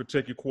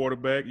protect your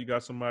quarterback. You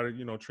got somebody,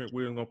 you know, Trent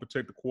Williams gonna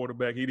protect the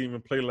quarterback. He didn't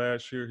even play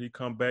last year. He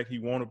come back. He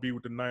want to be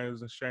with the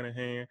Niners and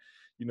Shanahan.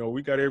 You know,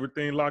 we got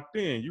everything locked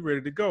in. You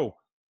ready to go?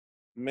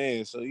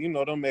 Man, so you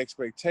know, them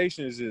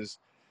expectations is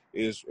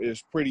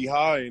pretty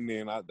high, and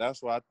then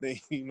that's why I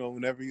think, you know,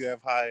 whenever you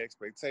have high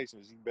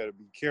expectations, you better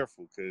be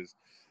careful, because,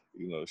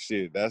 you know,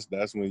 shit,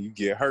 that's when you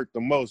get hurt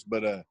the most.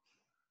 But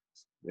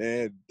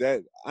man,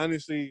 that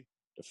honestly,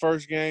 the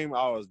first game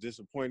I was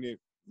disappointed,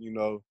 you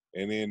know,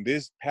 and then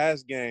this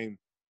past game,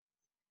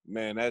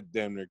 man, that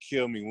damn near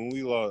killed me when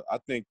we lost. I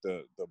think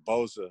the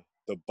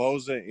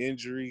Bosa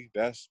injury,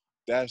 that's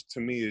to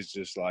me is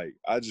just like,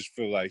 I just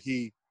feel like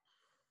he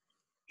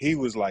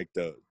was like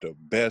the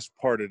best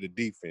part of the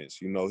defense.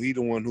 You know, he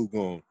the one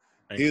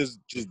he was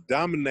just to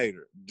dominate,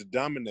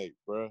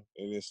 bro.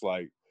 And it's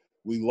like,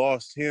 we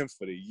lost him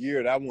for the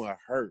year. That one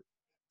hurt,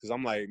 because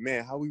I'm like,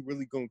 man, how we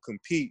really gonna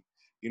compete?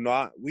 You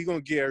know, we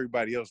gonna get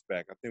everybody else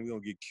back. I think we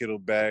gonna get Kittle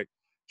back.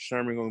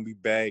 Sherman gonna be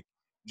back.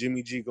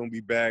 Jimmy G gonna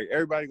be back.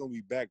 Everybody gonna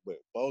be back, but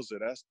Bosa,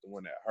 that's the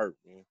one that hurt,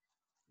 man.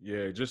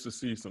 Yeah, just to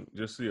see a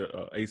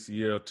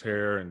ACL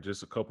tear and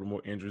just a couple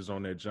more injuries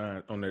on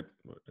that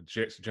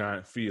Jets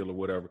giant field or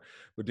whatever.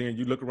 But then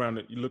you look around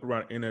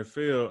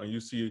NFL and you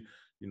see,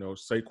 you know,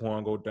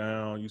 Saquon go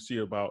down. You see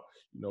about,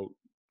 you know,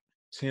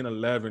 10,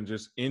 11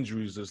 just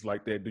injuries just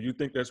like that. Do you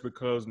think that's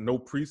because no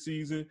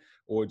preseason,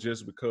 or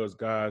just because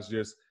guys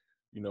just,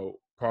 you know,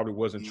 probably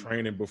wasn't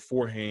training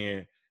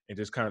beforehand and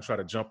just kind of try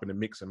to jump in the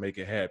mix and make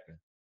it happen?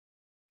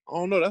 I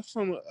don't know. That's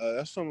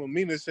something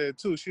Mina said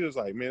too. She was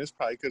like, man, it's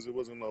probably because it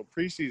wasn't no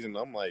preseason.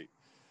 I'm like,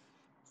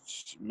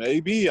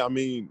 maybe. I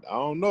mean, I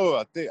don't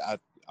know.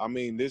 I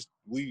mean, this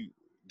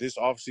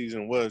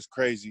offseason was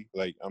crazy.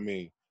 Like, I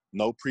mean,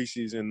 no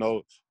preseason,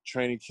 no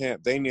training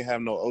camp. They didn't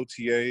have no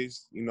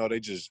OTAs. You know, they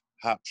just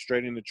hopped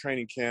straight into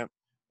training camp.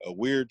 A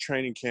weird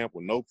training camp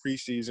with no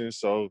preseason.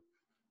 So,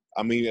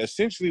 I mean,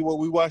 essentially what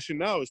we watching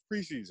now is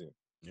preseason.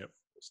 Yep.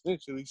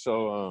 Essentially.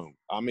 So,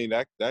 I mean,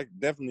 that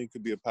definitely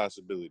could be a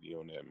possibility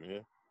on that,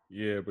 man.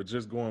 Yeah, but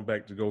just going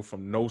back to go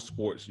from no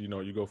sports, you know,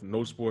 you go from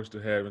no sports to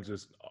having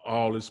just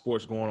all the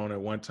sports going on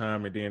at one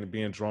time and then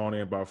being drawn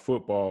in by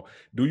football.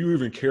 Do you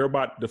even care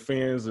about the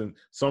fans, and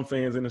some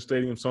fans in the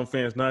stadium, some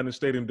fans not in the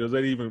stadium? Does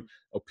that even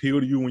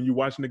appeal to you when you're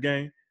watching the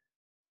game?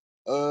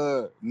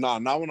 No,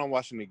 not when I'm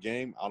watching the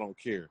game. I don't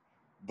care.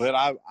 But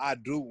I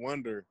do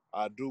wonder,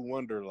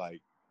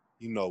 like,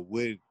 you know,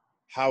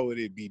 how would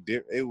it be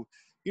different?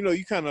 You know,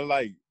 you kind of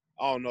like,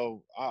 I don't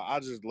know.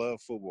 I just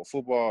love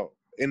football,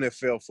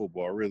 NFL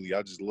football, really.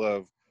 I just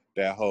love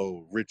that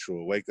whole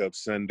ritual. Wake up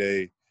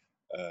Sunday.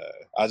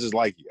 I just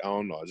like it. I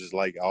don't know.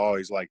 I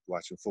always like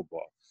watching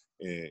football.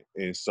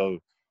 And so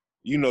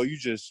you know, you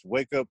just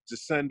wake up to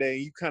Sunday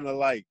and you kind of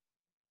like,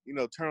 you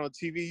know, turn on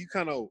TV. You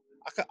kind of,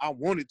 I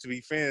want it to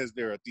be fans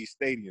there at these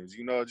stadiums.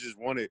 You know, I just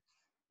want it.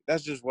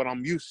 That's just what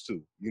I'm used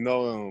to. You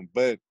know,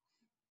 but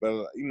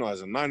you know,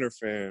 as a Niner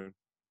fan,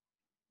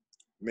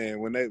 man,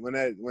 when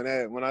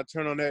I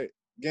turn on that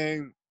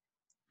game,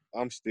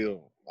 I'm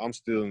still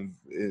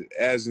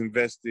as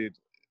invested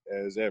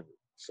as ever.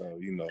 So,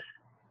 you know.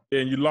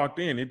 And you locked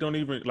in. It don't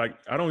even like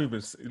I don't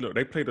even look.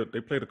 They play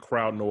the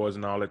crowd noise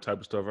and all that type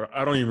of stuff.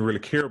 I don't even really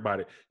care about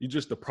it. You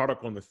just the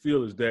product on the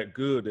field is that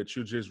good that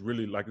you just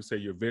really like I say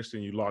you're vested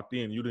and you locked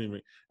in. You don't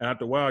even and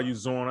after a while you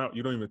zone out.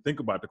 You don't even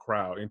think about the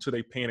crowd until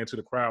they pan into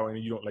the crowd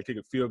and you don't like kick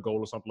a field goal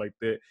or something like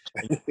that.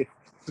 And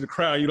to the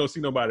crowd, you don't see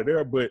nobody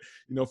there. But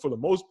you know for the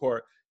most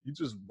part, you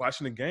just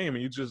watching the game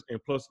and you just and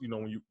plus you know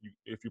when you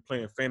if you're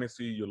playing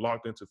fantasy, you're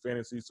locked into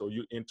fantasy, so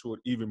you're into it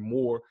even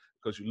more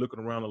because you're looking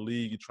around the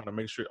league, you're trying to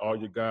make sure all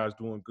your guys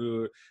doing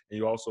good, and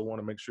you also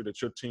want to make sure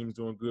that your team's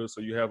doing good.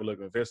 So you have like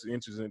invested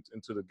interest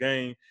into the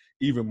game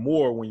even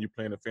more when you're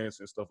playing the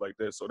fantasy and stuff like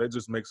that. So that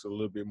just makes it a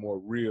little bit more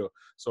real.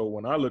 So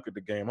when I look at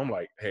the game, I'm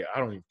like, hey, I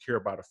don't even care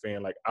about a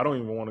fan. Like I don't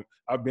even want to.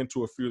 I've been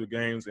to a few of the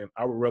games, and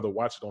I would rather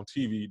watch it on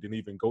TV than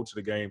even go to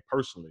the game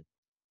personally.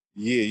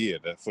 Yeah,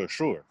 that for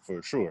sure.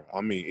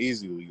 I mean,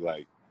 easily,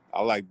 like,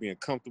 I like being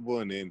comfortable,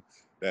 and then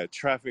that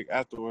traffic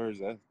afterwards.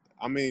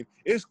 I mean,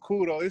 it's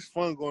cool though. It's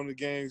fun going to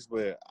games,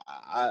 but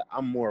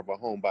I'm more of a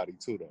homebody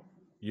too, though.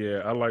 Yeah,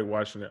 I like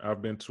watching it.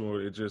 I've been to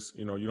it. It just,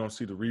 you know, you don't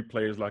see the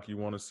replays like you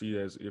want to see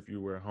as if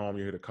you were at home.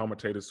 You hear the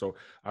commentators. So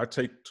I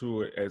take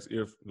to it as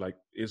if like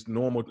it's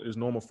normal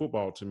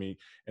football to me.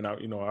 And I,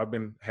 you know, I've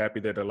been happy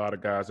that a lot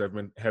of guys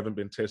haven't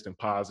been testing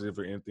positive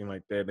or anything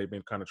like that. They've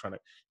been kind of trying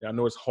to. I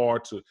know it's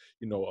hard to,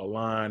 you know,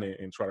 align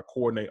and try to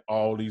coordinate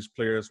all these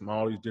players from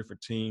all these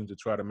different teams to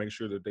try to make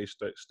sure that they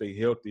stay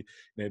healthy.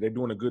 And they're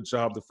doing a good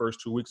job the first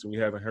 2 weeks, and we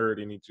haven't heard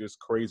any just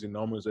crazy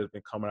numbers that have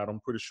been coming out. I'm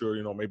pretty sure,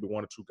 you know, maybe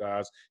one or two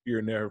guys here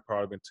and there have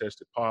probably been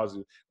tested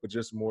positive, but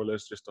just more or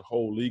less just the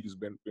whole league has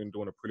been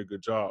doing a pretty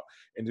good job.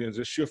 And then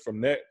just shift from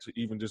that to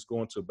even just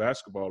going to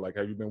basketball. Like,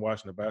 have you been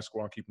watching the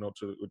basketball and keeping up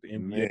with the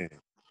NBA? Man,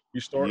 You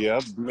start? yeah,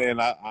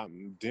 man.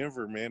 I'm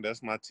Denver, man.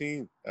 That's my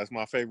team. That's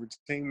my favorite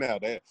team now.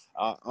 That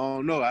I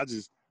don't know. I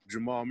just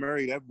Jamal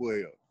Murray, that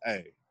boy.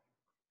 Hey,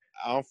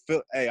 I'm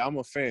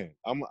a fan.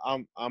 I'm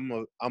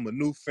a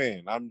new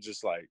fan. I'm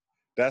just like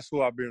that's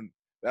who I've been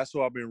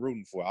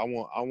rooting for. I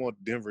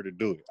want Denver to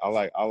do it. I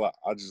like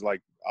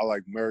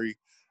Murray.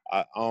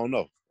 I don't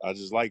know. I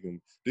just like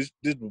him.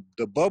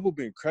 The bubble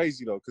been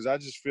crazy though, because I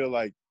just feel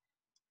like,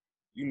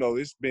 you know,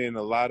 it's been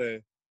a lot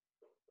of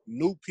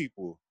new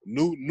people,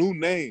 new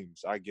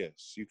names, I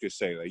guess you could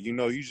say. Like, you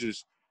know,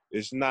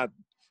 it's not.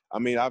 I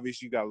mean,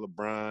 obviously you got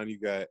LeBron, you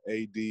got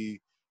AD,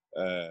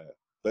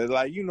 but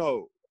like, you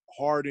know,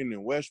 Harden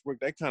and Westbrook,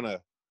 they kind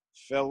of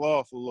fell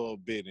off a little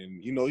bit,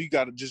 and you know, you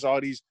got just all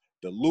these.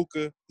 The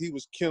Luka, he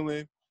was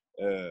killing.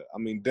 I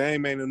mean,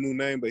 Dame ain't a new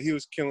name, but he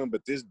was killing.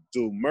 But this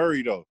dude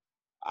Murray, though,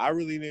 I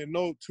really didn't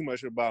know too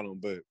much about him,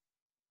 but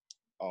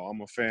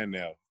I'm a fan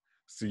now.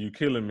 See, you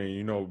killing me,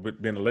 you know,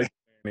 but then the Lakers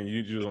and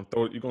you're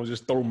gonna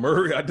just throw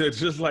Murray out there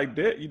just like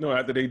that, you know,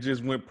 after they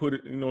just put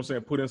it, you know what I'm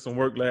saying, put in some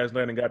work last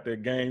night and got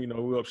that game, you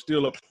know, we're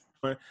still up,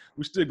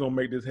 we still gonna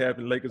make this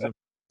happen. Lakers and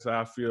so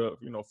I feel,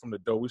 you know, from the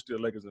door, we still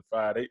Lakers and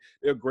 5.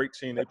 They're a great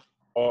team. They play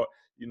hard,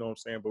 you know what I'm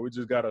saying, but we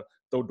just gotta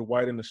throw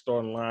Dwight in the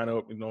starting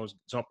lineup, you know,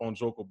 jump on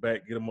Joker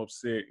back, get him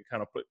upset, and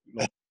kind of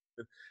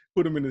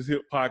put him in his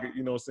hip pocket,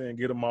 you know what I'm saying,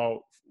 get him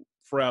all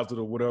frazzled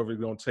or whatever it's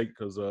gonna take,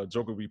 because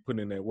Joker be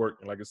putting in that work.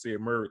 And like I said,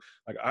 Murray,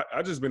 like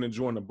I just been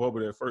enjoying the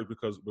bubble at first,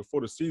 because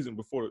before the season,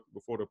 before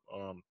the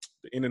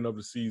ending of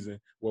the season,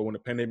 well, when the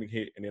pandemic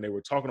hit and then they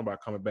were talking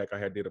about coming back,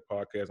 I did a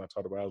podcast and I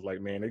talked about, I was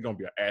like, man, they're gonna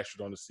be an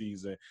asterisk on the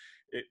season.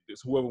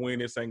 It's whoever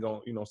wins this ain't gonna,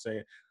 you know what I'm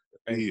saying,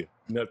 ain't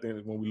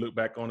nothing when we look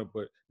back on it.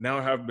 But now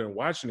I have been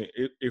watching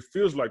it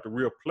feels like the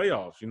real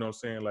playoffs, you know what I'm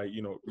saying, like,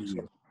 you know,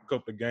 a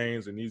couple of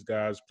games and these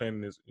guys playing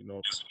in this, you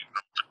know,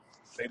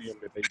 stadium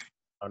that they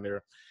on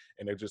there,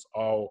 and they're just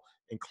all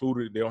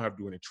included. They don't have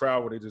to do any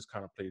travel. They just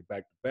kind of play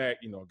back to back,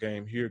 you know,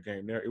 game here,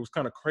 game there. It was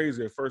kind of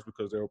crazy at first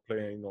because they were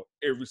playing, you know,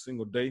 every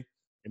single day.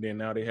 And then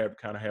now they have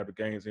the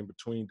games in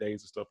between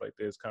days and stuff like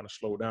that. It's kind of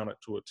slowed down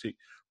to a tick.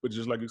 But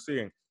just like you're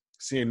saying,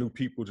 seeing new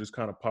people just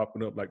kind of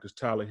popping up, like this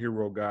Tyler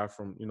Hero guy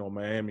from, you know,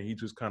 Miami, he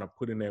just kind of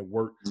put in that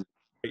work.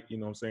 You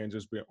know what I'm saying?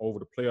 Just been over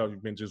the playoffs.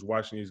 You've been just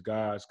watching these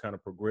guys kind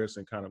of progress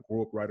and kind of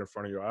grow up right in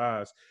front of your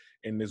eyes.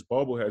 And this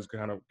bubble has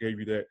kind of gave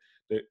you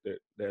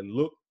that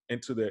look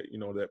into that, you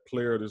know, that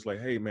player that's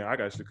like, hey man,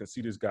 I actually can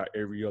see this guy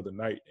every other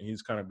night, and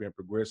he's kind of been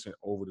progressing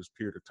over this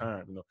period of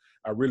time. You know,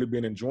 I really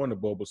been enjoying the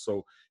bubble.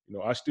 So, you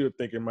know, I still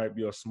think it might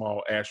be a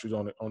small asterisk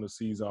on the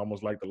season,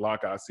 almost like the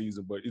lockout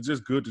season, but it's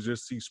just good to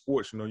just see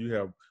sports. You know, you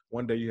have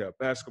one day you have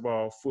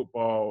basketball,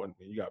 football, and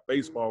you got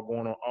baseball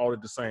going on all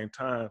at the same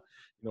time.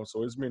 You know,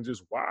 so it's been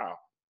just wow.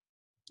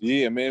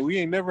 Yeah, man, we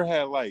ain't never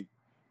had like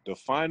the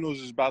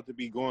finals is about to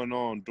be going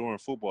on during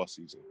football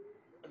season.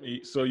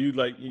 So you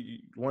like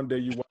one day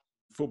you watch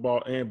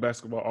football and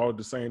basketball all at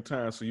the same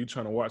time. So you're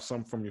trying to watch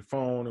something from your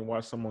phone and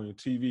watch something on your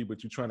TV,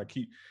 but you're trying to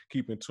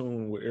keep in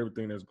tune with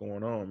everything that's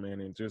going on,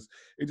 man. And it's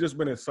just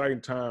been an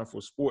exciting time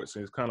for sports,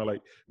 and it's kind of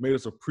like made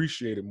us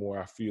appreciate it more,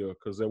 I feel,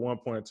 because at one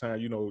point in time,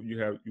 you know,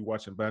 you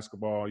watching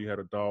basketball, you had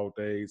a dog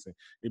days, and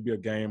it'd be a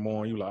game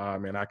on, you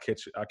like, man, I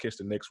catch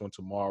the next one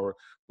tomorrow.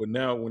 But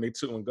now when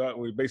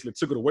we basically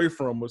took it away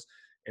from us,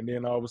 and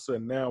then all of a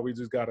sudden now we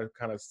just gotta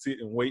kind of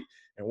sit and wait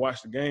and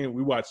watch the game.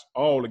 We watch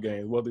all the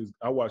games,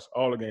 I watch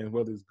all the games,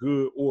 whether it's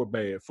good or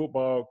bad.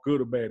 Football,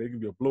 good or bad, it can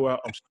be a blowout.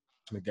 I'm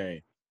watching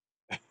the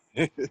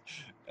game.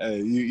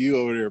 Hey, you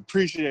over there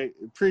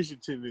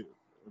appreciative.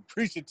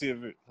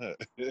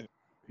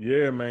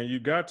 Yeah, man, you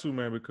got to,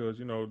 man, because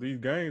you know these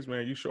games,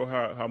 man, you show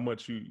how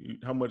much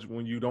how much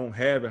when you don't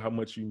have it, how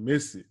much you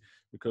miss it,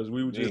 because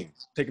we were just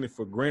taking it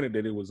for granted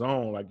that it was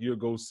on. Like you'll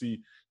go see,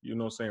 you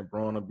know, what I'm saying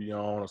Braun will be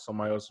on or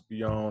somebody else will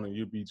be on, and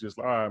you'll be just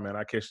like, all right, man,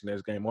 I catch the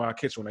next game, or I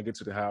catch it when I get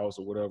to the house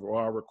or whatever,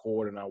 or I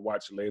record and I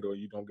watch it later, or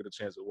you don't get a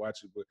chance to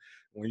watch it. But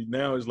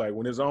now it's like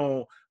when it's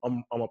on,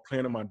 I'm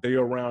planning my day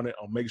around it.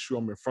 I'll make sure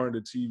I'm in front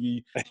of the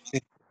TV.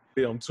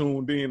 I'm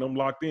tuned in, I'm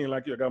locked in.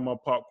 Like, I got my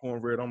popcorn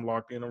ready, I'm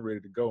locked in, I'm ready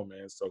to go,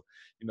 man. So,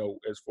 you know,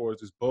 as far as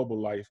this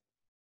bubble life,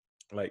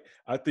 like,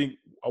 I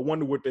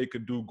wonder what they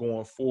could do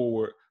going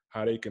forward,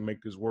 how they can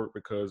make this work,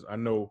 because I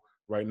know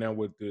right now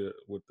with the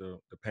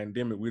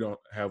pandemic, we don't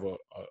have a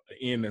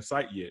end in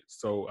sight yet.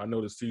 So I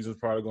know the season's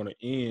probably going to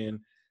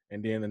end,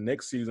 and then the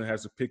next season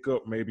has to pick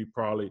up maybe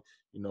probably,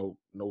 you know,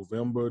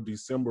 November,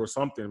 December or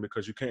something,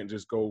 because you can't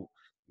just go,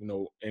 you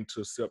know,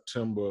 into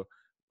September,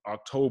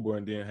 October,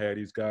 and then had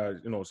these guys,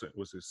 you know,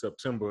 was it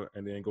September,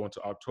 and then go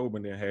into October,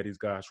 and then had these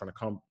guys trying to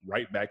come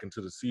right back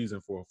into the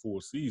season for a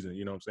full season.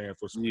 You know what I'm saying?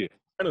 For you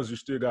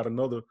still got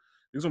another.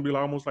 It's gonna be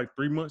like almost like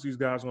 3 months. These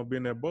guys are gonna be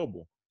in that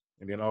bubble,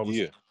 and then all of a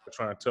sudden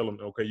trying to tell them,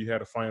 okay, you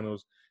had the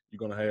finals. You're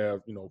gonna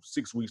have, you know,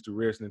 6 weeks to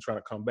rest and then try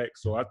to come back.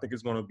 So I think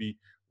it's gonna be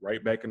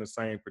right back in the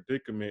same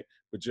predicament,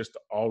 but just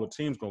all the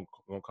teams gonna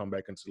come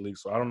back into the league.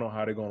 So I don't know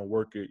how they're gonna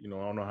work it. You know,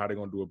 I don't know how they're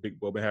gonna do a big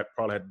bubble.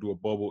 Probably had to do a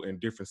bubble in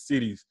different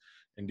cities,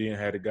 and then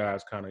had the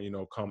guys kind of, you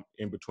know, come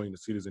in between the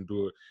cities and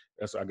do it.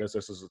 I guess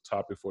that's just a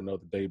topic for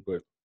another day.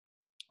 But,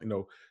 you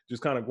know,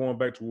 just kind of going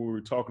back to what we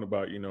were talking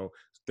about, you know,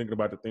 thinking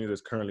about the things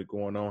that's currently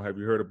going on. Have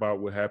you heard about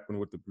what happened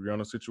with the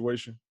Brianna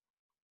situation?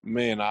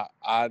 Man,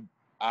 I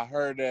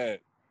heard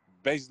that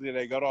basically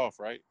they got off,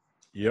 right?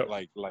 Yep.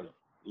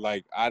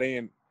 Like I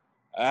didn't.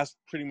 That's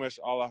pretty much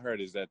all I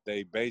heard, is that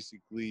they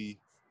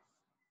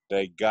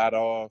got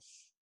off,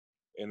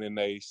 and then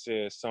they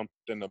said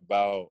something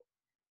about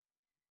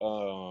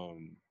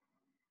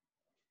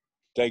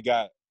they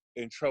got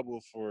in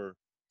trouble for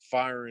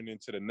firing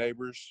into the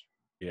neighbor's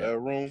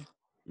room.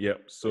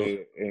 Yep. So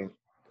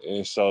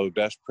and so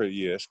that's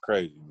that's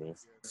crazy, man.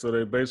 So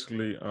they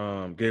basically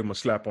gave him a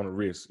slap on the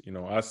wrist. You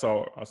know, I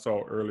saw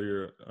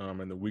earlier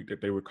in the week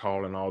that they were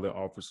calling all their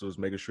officers,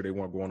 making sure they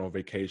weren't going on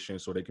vacation,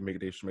 so they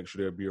should make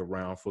sure they'll be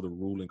around for the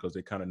ruling, because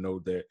they kind of know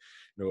that.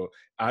 You know,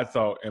 I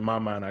thought in my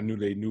mind, I knew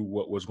they knew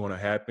what was going to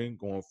happen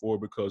going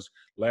forward, because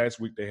last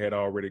week they had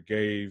already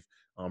gave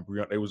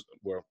Brianna.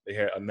 They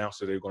had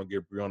announced that they were going to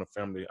give Brianna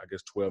family, I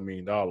guess, $12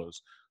 million.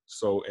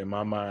 So in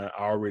my mind,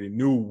 I already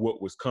knew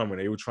what was coming.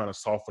 They were trying to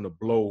soften the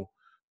blow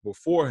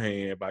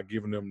beforehand by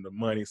giving them the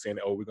money, saying,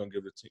 "Oh, we're gonna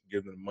give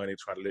them the money,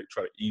 try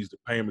to ease the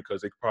pain,"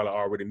 because they probably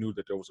already knew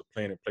that there was a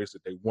plan in place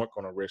that they weren't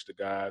going to arrest the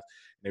guys,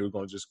 and they were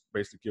going to just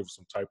basically give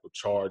some type of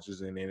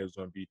charges, and then it was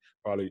going to be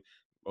probably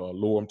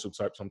lower them to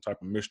some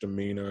type of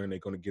misdemeanor, and they're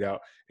going to get out,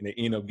 and they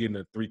end up getting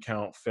a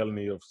 3-count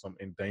felony of some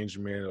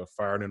endangerment or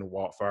fired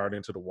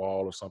into the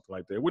wall or something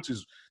like that, which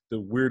is the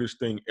weirdest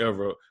thing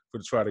ever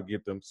to try to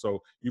get them.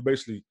 So you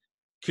basically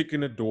kick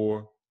in the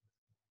door,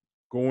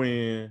 go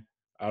in.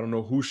 I don't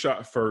know who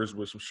shot first,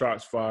 with some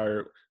shots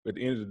fired. But at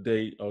the end of the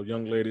day, a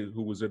young lady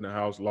who was in the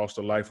house lost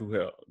her life,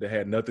 that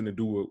had nothing to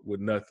do with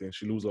nothing.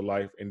 She lose her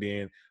life, and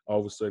then all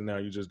of a sudden now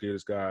you just give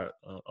this guy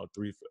a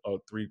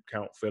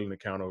 3-count felony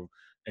count of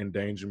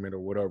endangerment or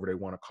whatever they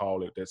want to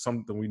call it. That's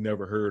something we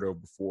never heard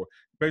of before.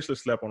 Basically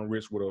slap on the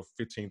wrist with a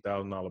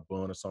 $15,000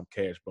 bond or some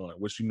cash bond,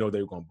 which you know they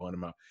were going to bond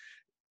him out.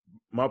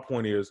 My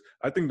point is,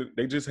 I think that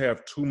they just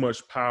have too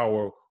much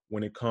power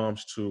when it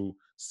comes to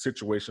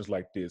situations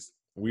like this.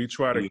 We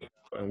try to,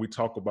 and we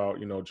talk about,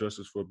 you know,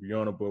 justice for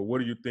Brianna, but what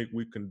do you think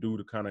we can do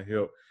to kind of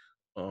help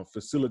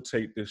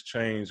facilitate this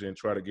change and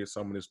try to get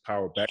some of this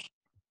power back?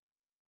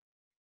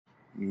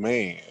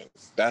 Man,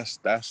 that's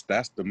the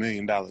 $1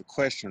 million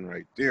question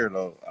right there,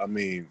 though. I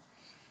mean,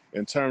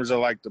 in terms of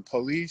like the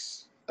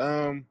police,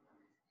 I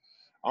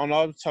don't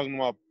know. I was talking to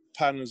my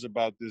partners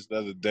about this the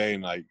other day,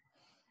 and like,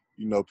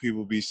 you know,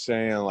 people be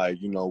saying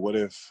like, you know, what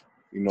if,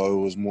 you know,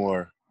 it was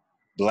more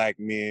black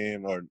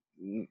men, or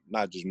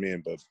not just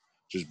men, but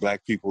just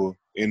black people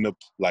in the,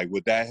 like,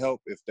 would that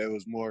help if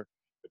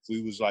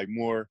we was like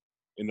more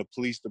in the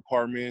police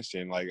departments?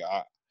 And like,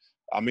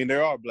 I mean,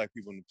 there are black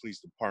people in the police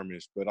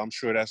departments, but I'm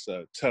sure that's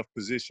a tough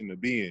position to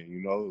be in,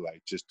 you know,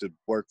 like just to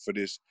work for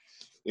this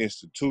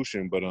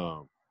institution. But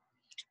I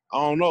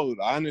don't know.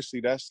 Honestly,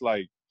 that's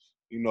like,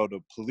 you know,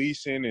 the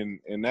policing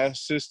and that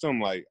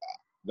system, like,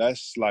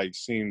 that's like,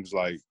 seems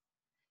like,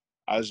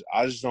 I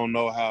just don't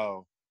know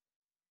how,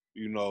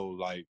 you know,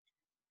 like,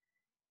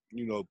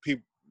 you know,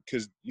 people,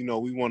 because, you know,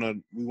 we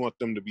want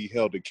them to be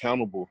held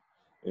accountable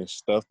and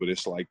stuff, but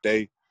it's like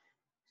they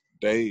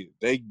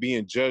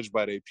being judged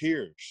by their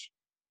peers,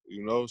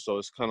 you know. So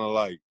it's kind of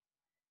like,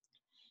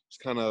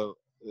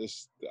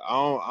 it's, I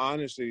don't,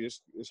 honestly,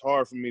 it's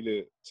hard for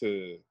me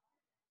to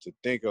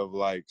think of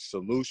like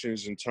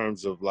solutions in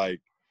terms of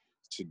like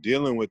to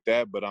dealing with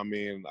that. But I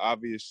mean,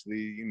 obviously,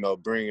 you know,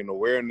 bringing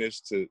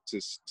awareness to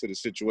the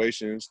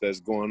situations that's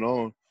going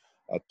on,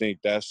 I think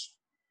that's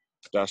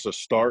a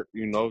start.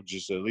 You know,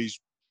 just at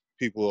least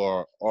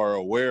people are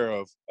aware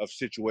of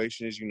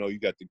situations. You know, you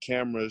got the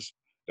cameras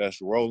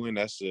that's rolling.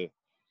 That's a,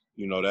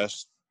 you know,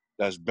 that's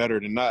better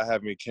than not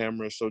having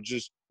cameras. So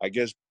just, I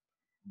guess,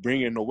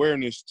 bringing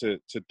awareness to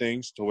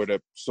things to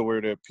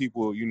where that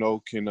people, you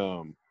know, can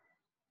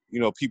you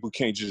know, people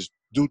can't just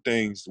do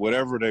things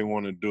whatever they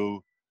want to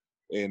do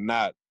and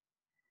not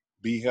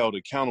be held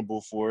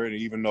accountable for it.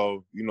 Even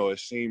though, you know, it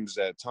seems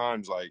at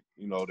times like,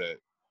 you know, that,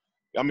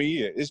 I mean,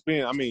 yeah, it's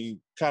been, I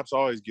mean, cops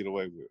always get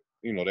away with it.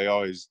 You know, they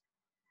always,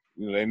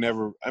 you know, they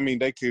never, I mean,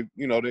 they could,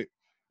 you know,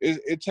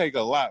 it take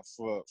a lot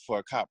for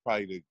a cop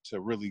probably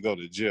to really go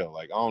to jail.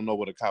 Like, I don't know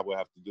what a cop would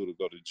have to do to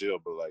go to jail,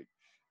 but like,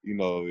 you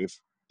know, if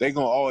they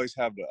gonna always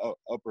have the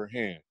upper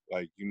hand,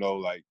 like, you know,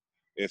 like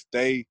if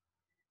they,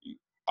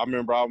 I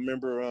remember I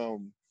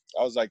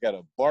was like at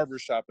a barber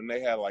shop and they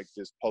had like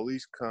this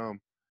police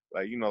come,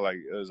 like, you know, like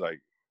it was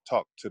like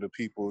talk to the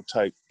people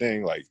type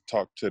thing, like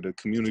talk to the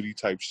community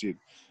type shit.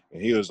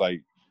 And he was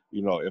like,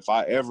 you know, if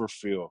I ever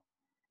feel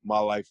like my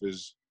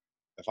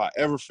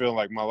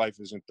life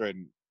isn't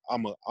threatened,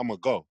 I'm a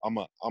go. I'm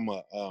a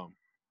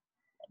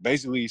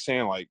basically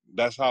saying like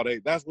that's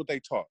what they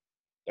taught.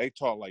 They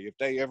taught like if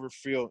they ever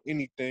feel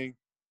anything,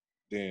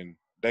 then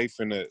they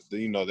finna,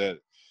 you know, that.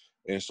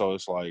 And so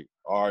it's like,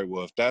 all right,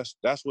 well, if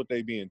that's what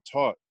they being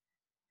taught,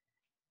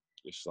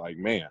 it's like,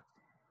 man,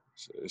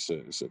 it's a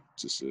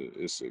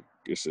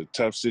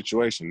tough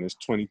situation. It's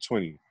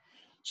 2020.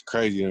 It's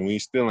crazy, and we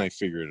still ain't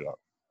figured it out.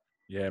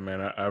 Yeah,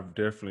 man, I've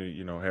definitely,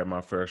 you know, had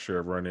my fair share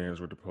of run-ins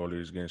with the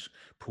police, getting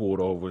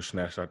pulled over,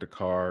 snatched out the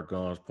car,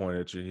 guns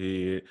pointed at your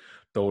head,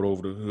 thrown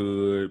over the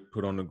hood,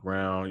 put on the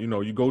ground. You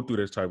know, you go through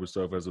this type of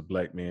stuff as a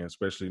black man,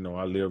 especially, you know,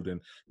 I lived in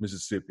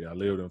Mississippi, I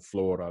lived in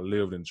Florida, I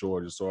lived in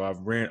Georgia. So I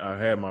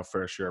had my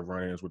fair share of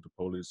run-ins with the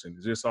police. And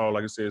it's just all,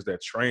 like I said, is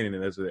that training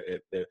and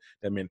that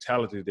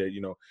mentality that,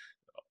 you know,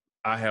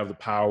 I have the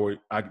power.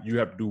 You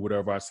have to do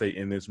whatever I say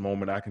in this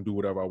moment. I can do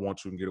whatever I want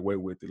to and get away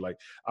with it. Like,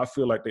 I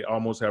feel like they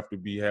almost have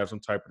to have some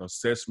type of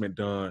assessment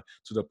done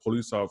to the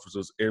police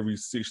officers every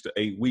 6 to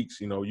 8 weeks.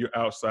 You know, you're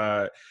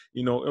outside,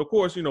 you know, of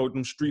course, you know,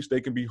 them streets,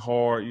 they can be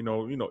hard, you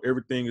know,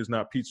 everything is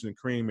not peaches and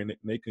cream and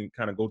they can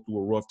kind of go through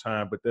a rough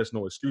time, but that's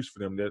no excuse for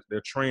them.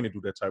 They're trained to do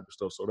that type of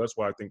stuff. So that's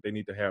why I think they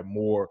need to have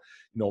more,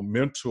 you know,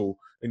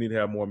 they need to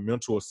have more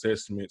mental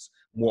assessments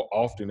more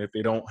often. If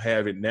they don't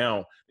have it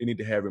now, they need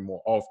to have it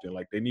more often.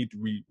 Like, they need to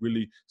be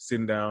really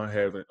sitting down,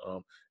 having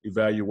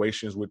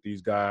evaluations with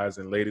these guys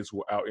and ladies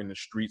who are out in the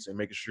streets and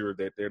making sure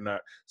that they're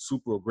not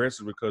super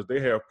aggressive, because they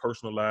have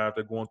personal lives.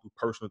 They're going through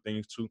personal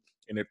things too.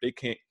 And if they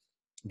can't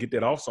get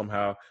that off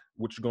somehow,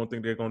 what you gonna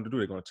think they're gonna do?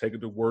 They're gonna take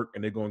it to work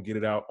and they're gonna get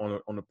it out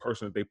on a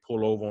person that they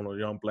pull over, on a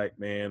young black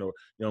man or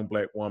young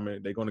black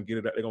woman. They're gonna get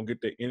it out. They're gonna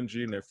get their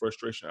energy and their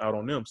frustration out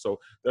on them. So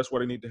that's why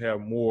they need to have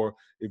more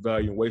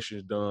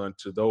evaluations done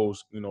to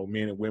those, you know,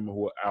 men and women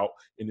who are out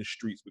in the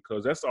streets,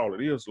 because that's all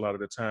it is. A lot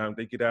of the time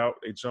they get out,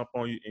 they jump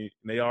on you, and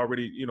they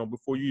already, you know,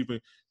 before you even,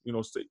 you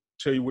know,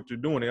 tell you what you're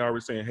doing, they already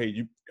saying,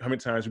 hey, how many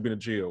times you been in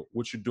jail?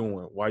 What you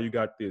doing? Why you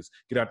got this?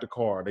 Get out the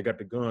car. They got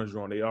the guns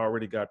drawn. They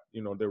already got,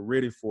 you know, they're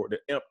ready for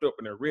it. They're amped up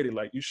and they're ready.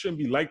 Like, you shouldn't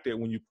be like that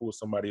when you pull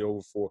somebody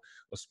over for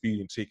a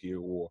speeding ticket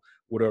or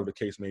whatever the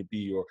case may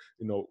be. Or,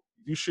 you know,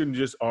 you shouldn't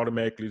just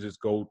automatically just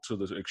go to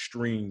the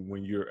extreme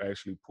when you're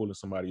actually pulling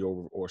somebody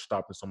over or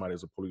stopping somebody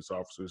as a police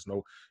officer.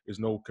 There's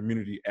no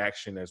community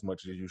action as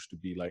much as it used to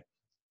be. Like,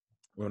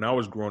 when I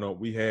was growing up,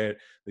 we had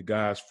the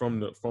guys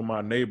from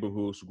our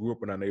neighborhoods who grew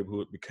up in our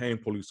neighborhood, became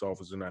police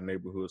officers in our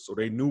neighborhood. So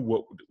they knew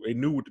what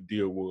the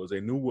deal was.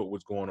 They knew what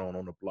was going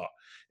on the block.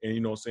 And,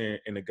 you know what I'm saying?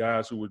 And the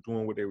guys who were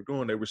doing what they were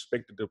doing, they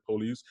respected the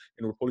police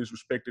and the police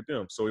respected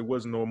them. So it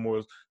wasn't no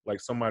more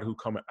like somebody who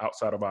coming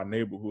outside of our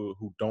neighborhood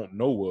who don't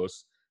know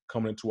us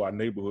coming into our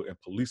neighborhood and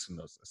policing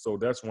us. So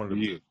that's one of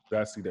the things that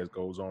I see that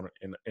goes on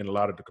in a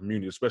lot of the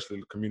community,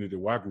 especially the community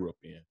where I grew up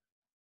in.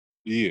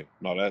 Yeah,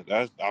 no,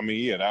 that's, I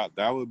mean, yeah,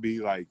 that would be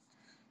like,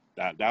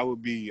 that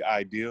would be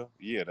ideal.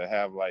 Yeah, to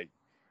have like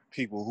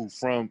people who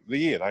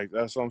like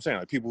that's what I'm saying,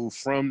 like people who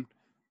from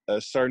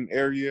a certain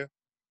area,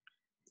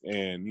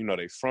 and, you know,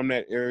 they from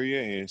that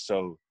area, and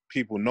so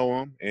people know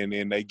them, and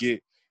then they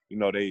get,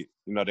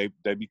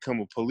 they become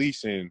a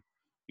police, and,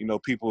 you know,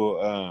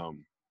 people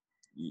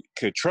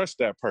could trust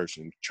that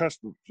person, because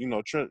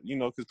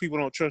people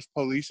don't trust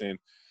police, and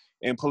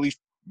police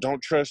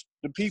don't trust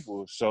the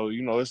people. So,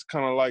 you know, it's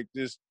kind of like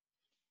this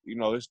you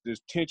know, it's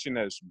this tension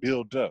that's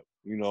built up,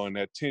 you know, and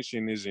that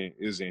tension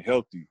isn't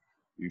healthy.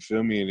 You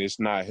feel me? And it's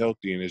not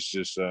healthy, and it's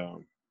just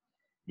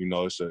you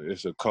know,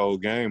 it's a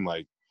cold game.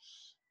 Like,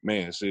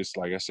 man, it's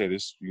like I said,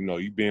 it's, you know,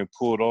 you being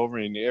pulled over,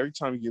 and every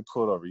time you get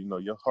pulled over, you know,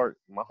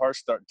 my heart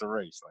start to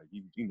race. Like,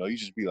 you know, you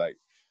just be like,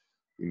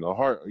 you know,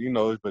 heart, you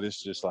know, but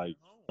it's just like,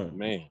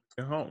 man,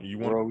 Get home. You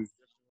want bro,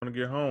 to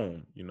get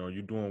home. You know,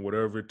 you're doing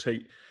whatever it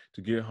takes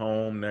to get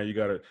home. Now you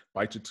gotta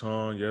bite your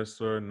tongue, yes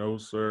sir, no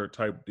sir,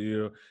 type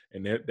deal.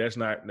 And that's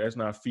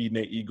not feeding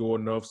their ego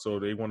enough. So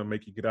they want to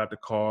make you get out the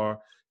car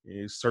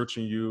and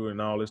searching you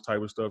and all this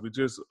type of stuff. It's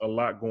just a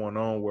lot going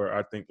on where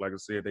I think, like I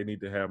said, they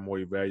need to have more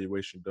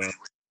evaluation done.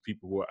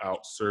 People who are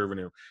out serving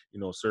and, you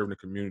know, serving the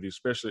community,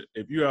 especially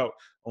if you're out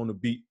on the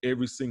beat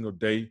every single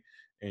day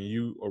and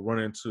you are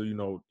running into, you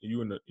know,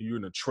 you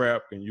in a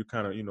trap and you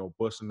kind of, you know,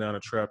 busting down a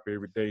trap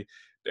every day,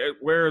 that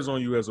wears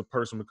on you as a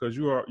person, because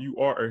you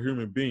are a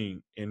human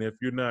being. And if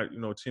you're not, you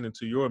know, tending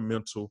to your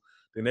mental,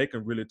 then they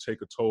can really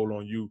take a toll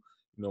on you,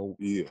 you know,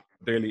 yeah,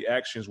 daily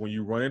actions when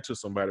you run into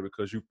somebody,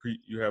 because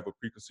you have a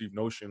preconceived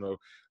notion of,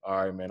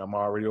 all right, man, I'm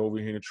already over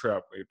here in the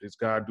trap. If this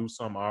guy do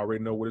something, I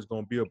already know what it's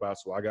gonna be about.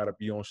 So I gotta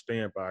be on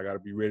standby. I gotta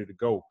be ready to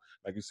go.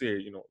 Like you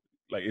said, you know,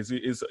 like it's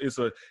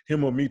a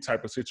him or me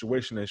type of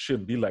situation that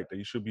shouldn't be like that.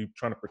 You should be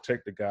trying to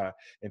protect the guy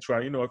and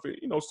try, you know, if it,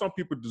 you know, some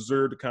people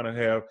deserve to kind of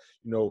have,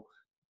 you know,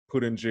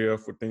 put in jail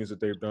for things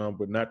that they've done,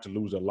 but not to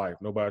lose their life.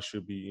 Nobody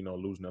should be, you know,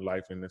 losing their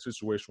life. And the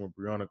situation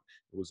where Breonna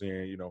was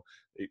in, you know,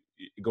 it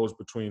goes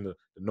between the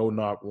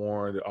no-knock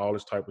warrant, all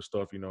this type of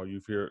stuff. You know, you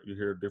hear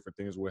different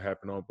things will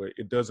happen on, but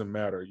it doesn't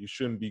matter. You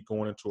shouldn't be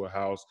going into a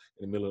house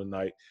in the middle of the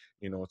night.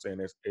 You know what I'm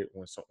saying?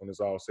 When it's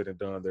all said and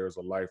done, there's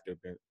a life that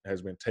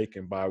has been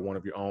taken by one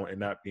of your own,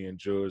 and not being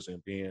judged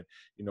and being,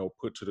 you know,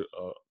 put to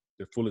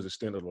the fullest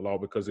extent of the law.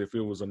 Because if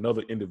it was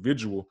another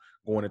individual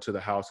going into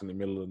the house in the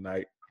middle of the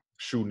night,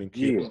 shooting and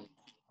killing, yeah,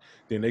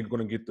 then they're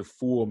going to get the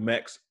full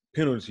max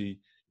penalty,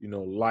 you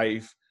know,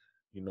 life,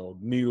 you know,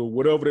 kneel,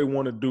 whatever they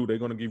want to do, they're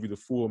going to give you the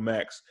full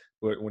max.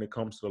 But when it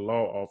comes to the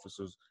law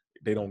officers,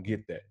 they don't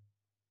get that.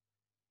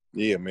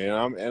 yeah,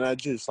 man. I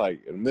just,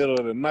 like, in the middle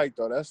of the night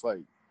though, that's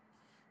like,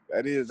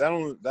 that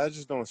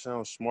just don't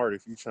sound smart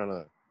if you trying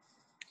to,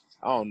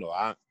 I don't know,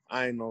 I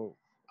ain't know,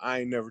 I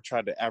ain't never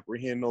tried to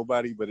apprehend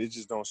nobody, but it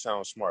just don't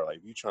sound smart. Like,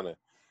 you trying to,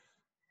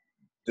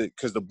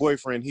 because the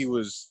boyfriend, they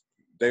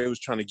was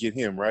trying to get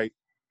him, right?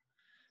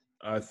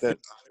 I Like think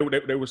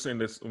that. they were saying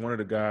this, one of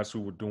the guys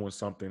who were doing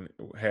something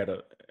had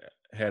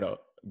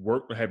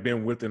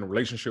been within a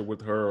relationship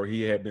with her, or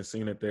he had been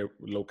seen at their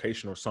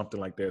location or something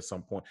like that at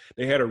some point.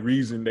 They had a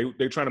reason.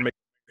 They trying to make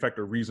in fact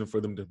a reason for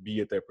them to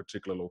be at that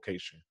particular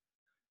location.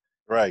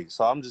 Right.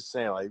 So I'm just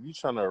saying, like, if you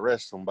trying to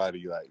arrest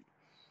somebody, like,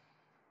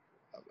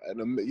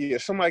 yeah,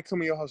 somebody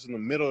come in your house in the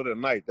middle of the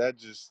night, that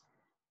just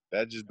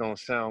don't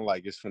sound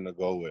like it's finna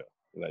go well.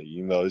 Like,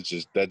 you know,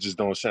 that just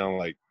don't sound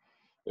like,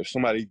 if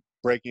somebody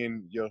break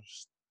in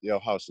your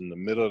house in the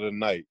middle of the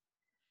night,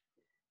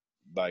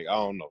 like, I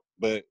don't know.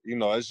 But, you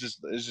know, it's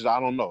just I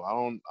don't know. I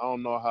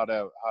don't know how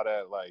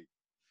that like,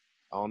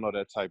 I don't know,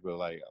 that type of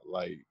like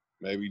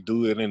maybe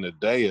do it in a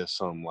day or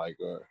something, like,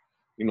 or,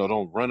 you know,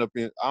 don't run up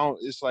in,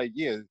 it's like,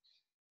 yeah,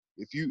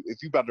 if you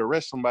about to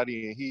arrest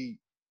somebody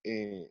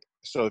and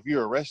so if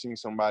you're arresting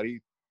somebody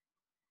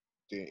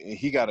and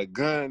he got a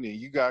gun and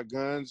you got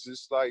guns,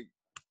 it's like,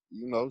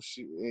 you know,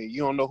 and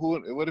you don't know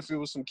who. What if it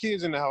was some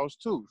kids in the house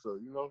too? So,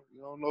 you know,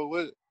 you don't know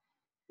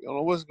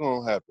what's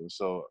gonna happen.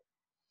 So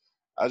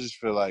I just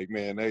feel like,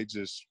 man, they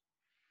just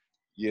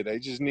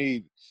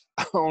need.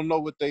 I don't know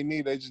what they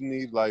need. They just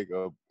need, like,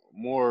 a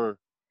more.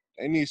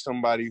 They need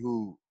somebody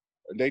who.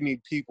 They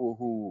need people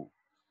who,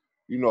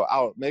 you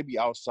know, maybe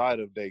outside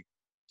of they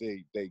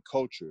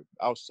culture,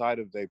 outside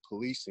of their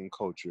policing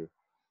culture,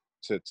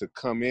 to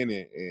come in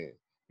and,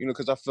 you know,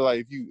 because I feel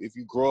like if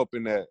you grow up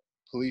in that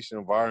police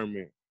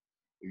environment,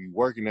 if you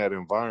work in that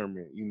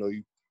environment, you know,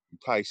 you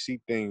probably see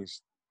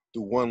things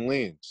through one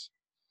lens,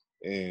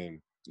 and,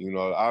 you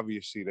know,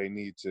 obviously they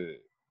need to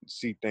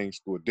see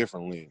things through a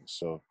different lens.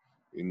 So,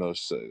 you know,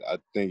 so I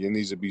think it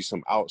needs to be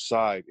some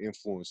outside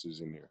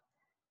influences in there.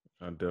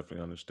 I definitely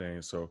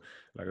understand. So,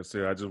 like I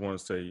said, I just want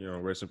to say, you know,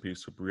 rest in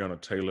peace to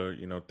Breonna Taylor.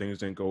 You know, things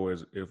didn't go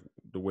as if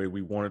the way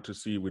we wanted to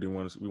see. We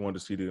wanted to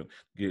see them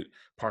get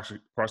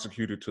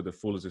prosecuted to the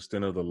fullest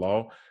extent of the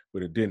law,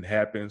 but it didn't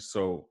happen.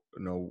 So,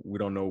 you know, we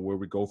don't know where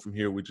we go from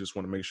here. We just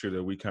want to make sure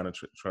that we kind of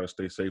try to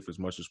stay safe as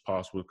much as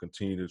possible.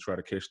 Continue to try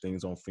to catch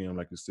things on film,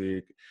 like you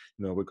said,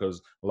 you know,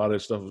 because a lot of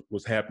this stuff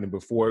was happening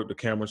before the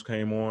cameras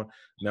came on.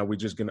 Now we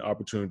just getting the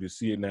opportunity to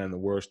see it now, and the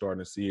world's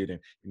starting to see it, and,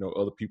 you know,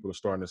 other people are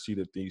starting to see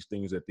that these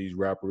things that these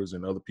rappers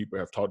and other people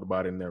have talked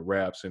about in their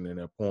raps and in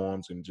their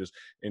poems, and just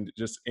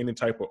any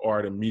type of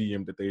art and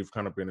medium that they've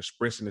kind of been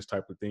expressing this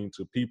type of thing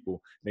to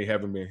people. They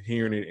haven't been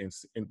hearing it,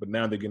 but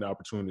now they're getting the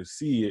opportunity to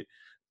see it.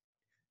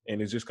 and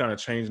it's just kind of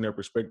changing their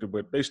perspective.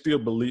 But they still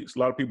believe, a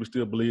lot of people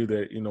still believe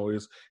that,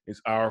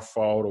 it's our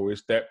fault, or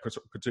it's that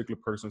particular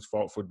person's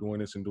fault for doing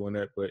this and doing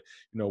that. But,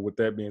 with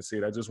that being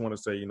said, I just want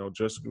to say, we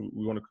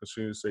want to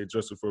continue to say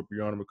justice for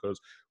Breonna, because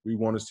we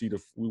want to see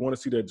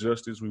that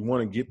justice. We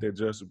want to get that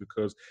justice,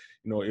 because,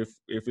 if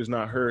it's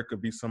not her, it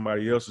could be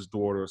somebody else's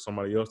daughter or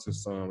somebody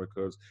else's son,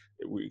 because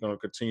we're going to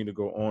continue to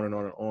go on and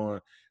on and on.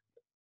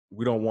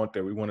 We don't want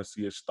that. We want to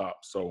see it stop.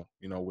 So,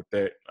 with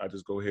that, I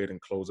just go ahead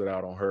and close it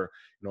out on her.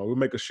 We'll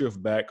make a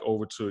shift back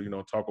over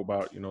to, talk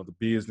about, the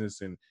business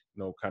and,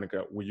 kind of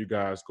got where you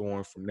guys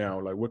going from now.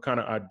 Like, what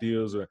kind of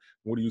ideas, or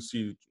what do you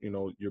see,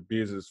 your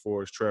business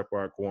for as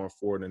TrapxArt going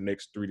forward in the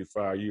next 3 to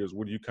 5 years?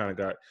 What do you kind of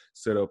got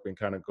set up, and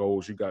kind of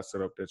goals you got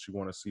set up that you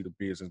want to see the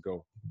business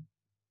go?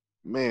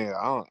 Man,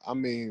 I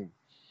mean,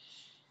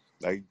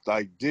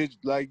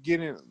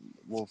 getting,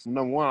 well, for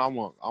number one, I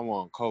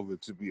want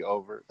COVID to be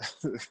over.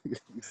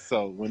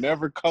 So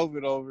whenever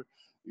COVID over,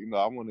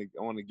 I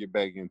want to get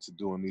back into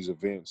doing these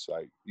events.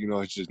 Like,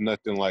 it's just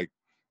nothing like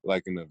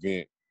an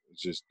event.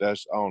 It's just, I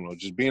don't know,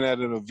 just being at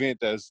an event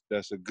that's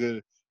a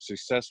good,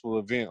 successful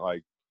event,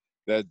 like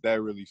that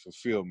really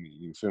fulfilled me.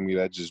 You feel me?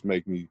 That just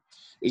make me,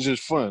 it's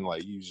just fun.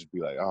 Like, you just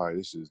be like, all right,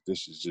 this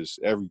is just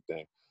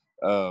everything.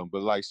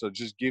 But like, so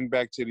just getting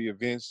back to the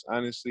events,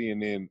 honestly,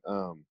 and then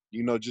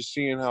just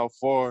seeing how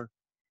far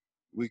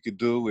we could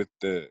do with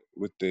the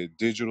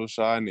digital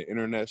side and the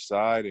internet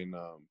side. And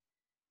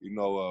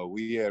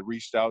we had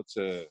reached out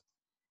to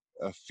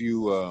a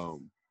few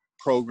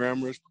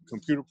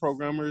computer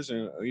programmers,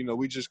 and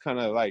we just kind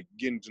of like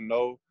getting to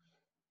know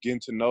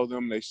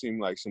them. They seem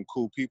like some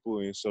cool people,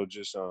 and so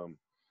just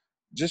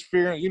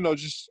figuring,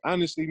 just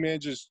honestly,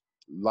 man, just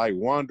like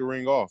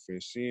wandering off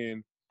and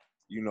seeing,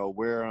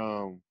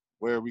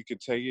 where we could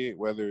take it,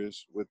 whether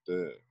it's with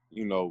the,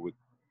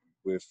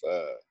 with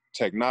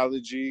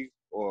technology,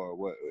 or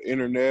what,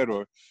 internet,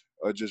 or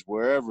just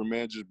wherever,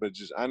 man.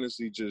 Just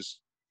honestly, just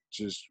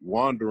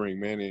wandering,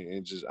 man,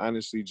 and just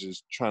honestly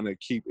just trying to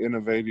keep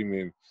innovating.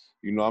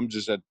 And I'm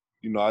just at,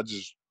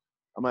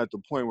 I'm at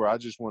the point where I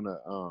just want to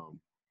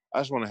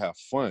have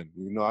fun.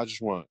 I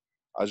just want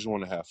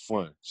to have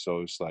fun.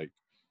 So it's like,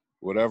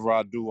 whatever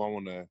I do, I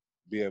want to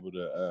be able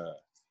to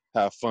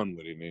have fun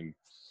with it. And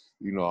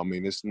I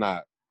mean, it's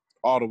not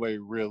all the way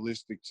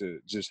realistic to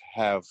just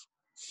have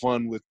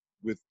fun with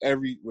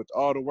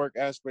all the work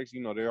aspects.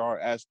 There are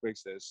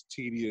aspects that's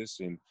tedious,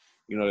 and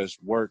that's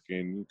work,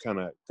 and you kind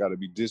of got to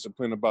be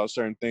disciplined about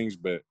certain things.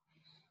 But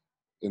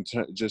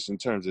just in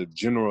terms of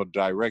general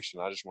direction,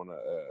 I just want to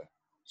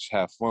just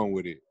have fun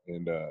with it,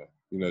 and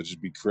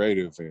just be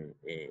creative, and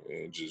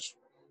just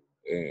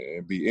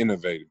and be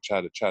innovative.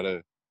 Try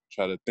to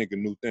think of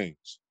new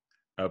things.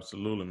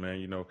 Absolutely,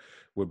 man.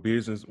 With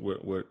business,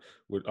 with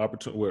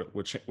opportunity,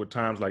 with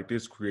times like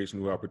this, creates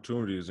new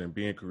opportunities, and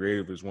being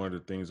creative is one of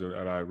the things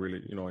that I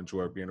really,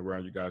 enjoy being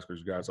around you guys, because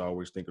you guys are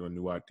always thinking of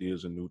new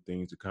ideas and new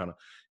things to kind of,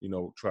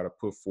 try to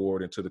put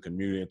forward into the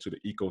community, into the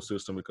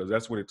ecosystem, because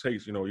that's what it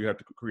takes. You have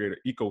to create an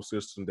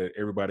ecosystem that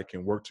everybody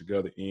can work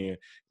together in,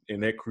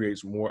 and that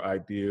creates more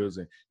ideas.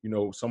 And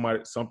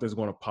something's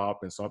going to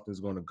pop and something's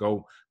going to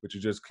go, but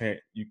you just can't.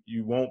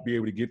 You won't be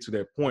able to get to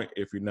that point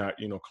if you're not,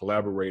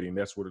 collaborating.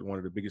 That's one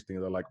of the biggest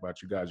things I like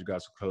about you guys. You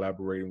guys are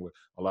collaborating with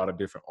a lot of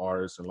different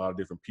artists and a lot of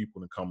different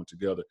people and coming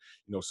together.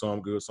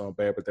 Some good, some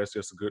bad, but that's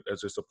just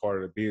a part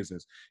of the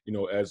business.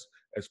 As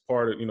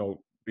part of,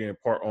 being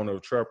part owner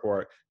of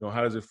TrapxArt,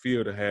 how does it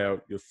feel to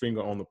have your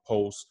finger on the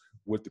pulse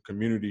with the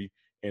community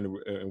and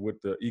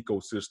with the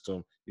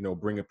ecosystem,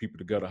 bringing people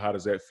together? How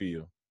does that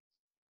feel?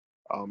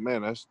 Oh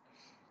man,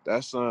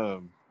 that's I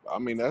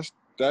mean, that's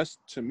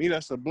to me,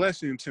 that's a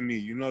blessing to me.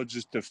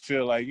 Just to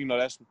feel like,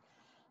 that's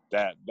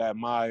that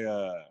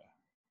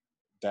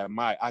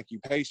my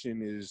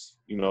occupation is,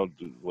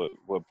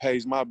 what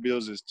pays my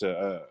bills is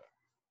to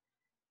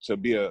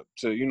be a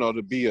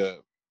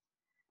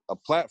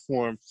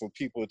platform for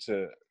people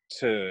to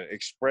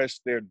express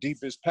their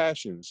deepest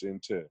passions,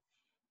 and to,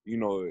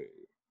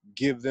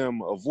 give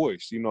them a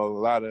voice. A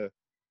lot of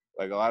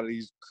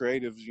these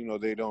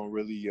creatives, they don't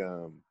really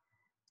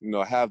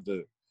have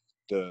the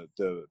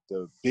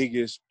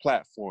biggest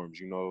platforms,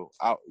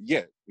 out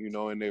yet,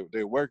 and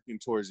they're working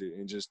towards it.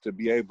 And just to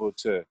be able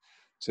to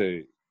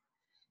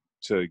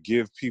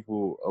give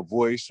people a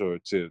voice, or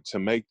to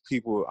make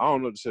people, I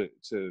don't know,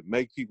 to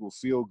make people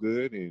feel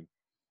good. And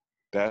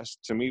that's,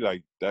 to me,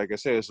 like I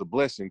said, it's a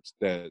blessing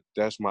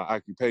that's my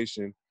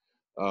occupation.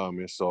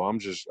 And so I'm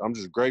just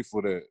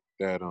grateful that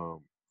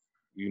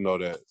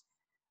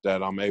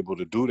that I'm able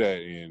to do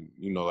that. And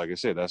like I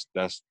said, that's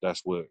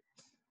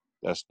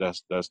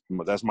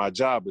my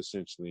job,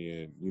 essentially.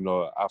 And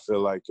I feel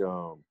like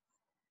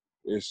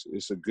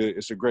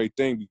it's a great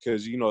thing,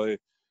 because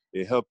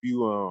it help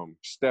you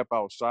step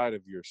outside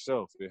of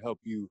yourself. It help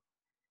you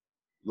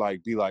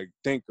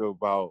think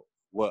about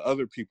what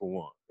other people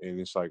want. And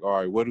it's like,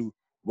 all right,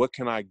 what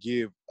can I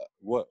give,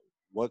 what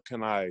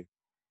can I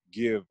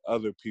give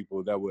other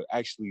people that would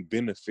actually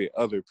benefit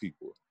other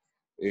people?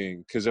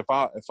 And because if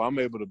I'm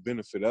able to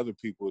benefit other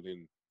people,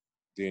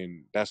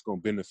 then that's going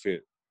to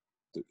benefit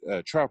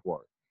trap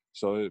art.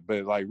 So,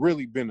 but like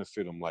really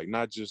benefit them, like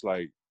not just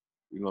like,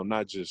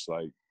 not just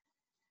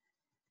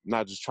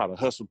try to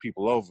hustle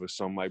people over or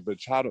something, like, but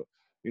try to,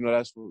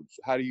 that's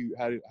how do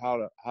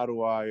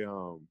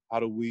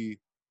we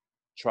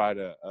try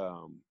to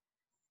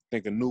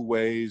think of new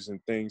ways and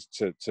things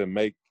to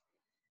make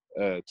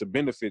to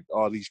benefit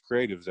all these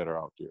creatives that are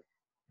out there.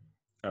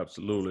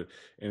 Absolutely.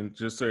 And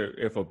just say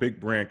if a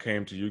big brand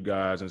came to you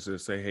guys and said,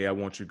 say, hey, I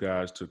want you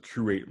guys to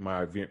curate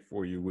my event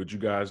for you, would you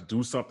guys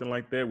do something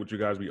like that? Would you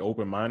guys be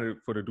open-minded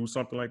for to do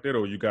something like that?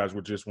 Or you guys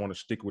would just want to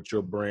stick with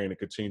your brand and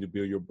continue to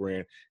build your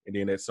brand? And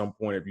then at some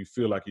point, if you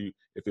feel like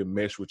if it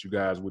meshed with you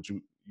guys,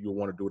 you'll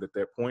want to do it at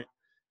that point?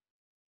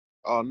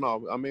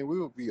 No, I mean,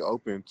 we'd be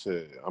open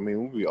to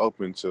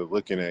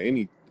looking at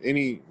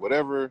any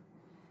whatever,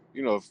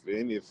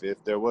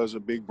 if there was a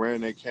big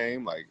brand that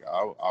came, like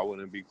I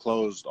wouldn't be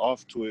closed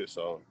off to it.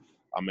 So,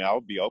 I mean, I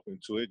would be open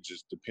to it,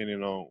 just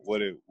depending on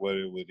what it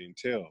would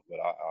entail. But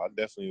I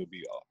definitely would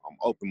be. I'm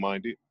open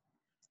minded.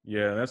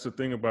 Yeah, that's the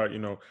thing about,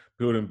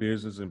 building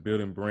business and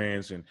building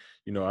brands. And,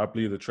 I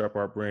believe the Trap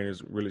Art brand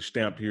is really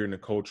stamped here in the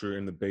culture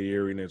in the Bay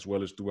Area and as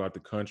well as throughout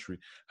the country.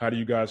 How do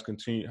you guys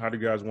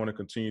want to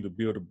continue to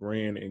build a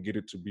brand and get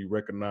it to be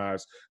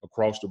recognized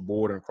across the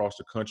board and across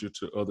the country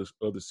to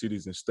other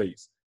cities and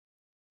states?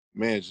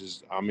 Man,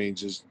 just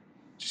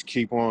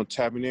keep on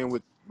tapping in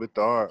with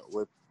the art,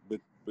 with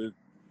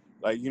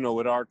like,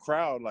 with our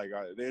crowd. Like,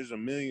 there's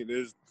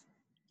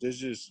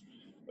just,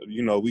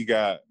 we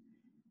got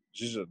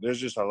there's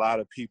just a lot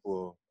of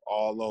people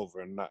all over,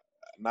 and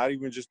not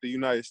even just the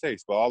United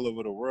States, but all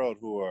over the world,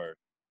 who are,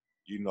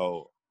 you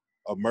know,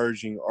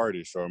 emerging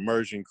artists or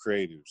emerging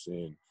creatives.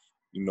 And,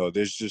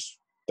 that's just,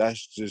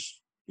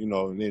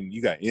 and then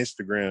you got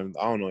Instagram.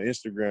 I don't know,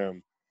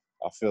 Instagram,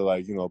 I feel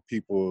like,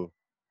 people,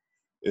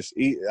 I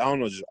don't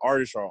know, just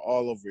artists are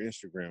all over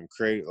Instagram,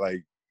 create,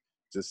 like,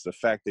 just the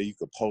fact that you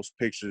could post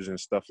pictures and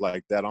stuff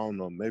like that. I don't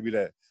know, maybe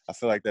that, I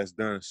feel like that's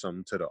done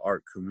something to the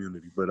art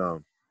community. But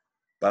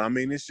I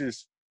mean,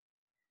 there's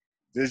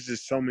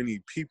just so many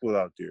people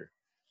out there.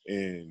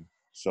 And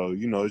so,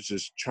 it's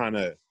just trying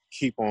to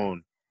keep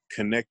on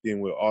connecting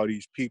with all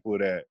these people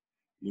that,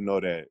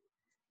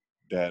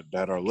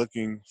 that are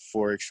looking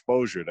for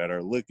exposure, that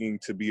are looking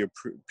to be,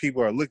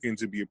 people are looking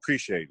to be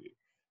appreciated.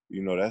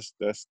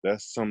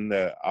 That's something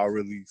that I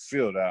really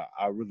feel, that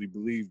I really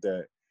believe,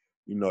 that,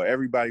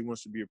 everybody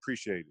wants to be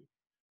appreciated.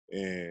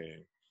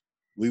 And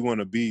we want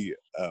to be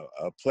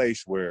a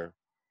place where,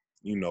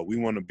 we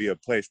want to be a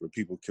place where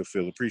people can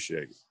feel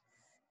appreciated.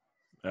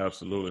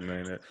 Absolutely,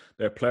 man.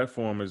 That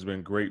platform has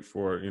been great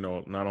for,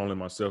 not only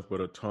myself,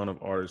 but a ton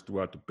of artists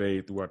throughout the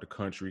Bay, throughout the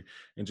country,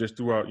 and just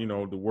throughout,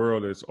 the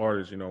world as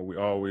artists. We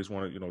always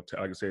want to,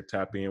 like I said,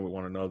 tap in with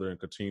one another and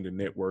continue to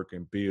network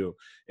and build.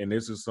 And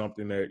this is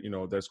something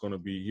that, that's going to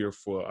be here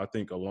for, I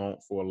think,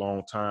 for a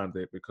long time,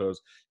 that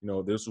because,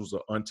 this was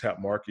an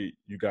untapped market.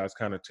 You guys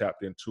kind of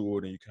tapped into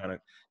it and you kind of,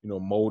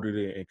 molded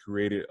it and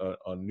created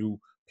a new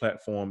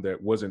platform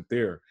that wasn't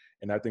there.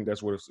 And I think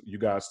that's what you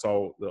guys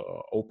saw, the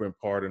open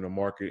part in the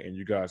market, and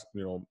you guys,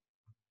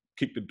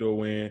 kicked the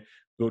door in,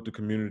 built the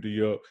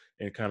community up,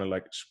 and kind of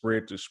like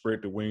spread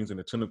the wings and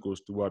the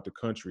tentacles throughout the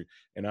country.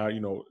 And I,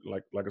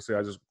 like I said,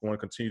 I just want to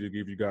continue to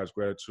give you guys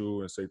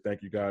gratitude and say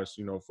thank you guys,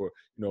 for,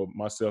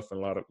 myself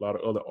and a lot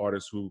of other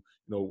artists who,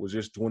 was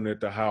just doing it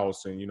at the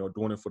house and,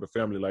 doing it for the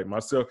family. Like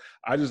myself,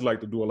 I just like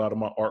to do a lot of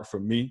my art for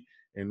me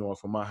and,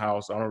 for my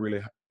house.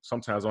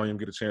 Sometimes I don't even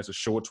get a chance to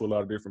show it to a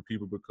lot of different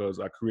people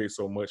because I create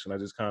so much and I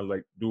just kind of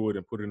like do it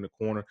and put it in the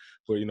corner.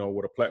 But,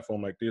 with a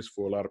platform like this,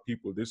 for a lot of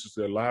people, this is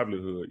their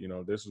livelihood.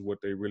 This is what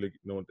they really,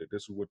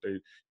 this is what they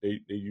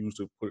use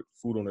to put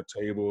food on the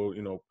table,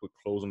 put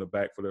clothes on the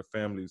back for their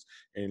families.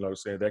 And like I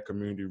said, that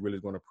community really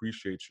is going to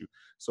appreciate you.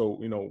 So,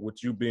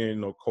 with you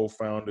being,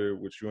 co-founder,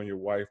 with you and your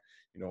wife,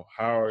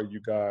 how are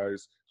you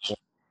guys going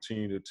to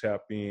continue to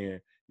tap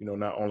in,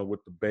 not only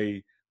with the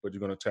Bay, but you're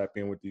going to tap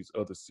in with these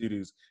other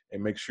cities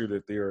and make sure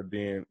that they are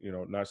then,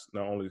 not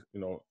only,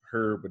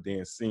 heard, but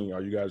then seen?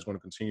 Are you guys going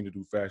to continue to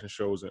do fashion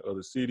shows in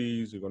other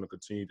cities? You're going to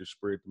continue to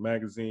spread the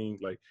magazine?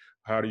 Like,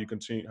 how do you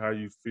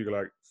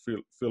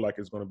feel like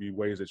it's going to be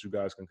ways that you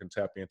guys can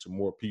tap into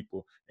more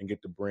people and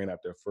get the brand out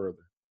there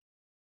further?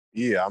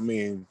 Yeah, I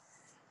mean,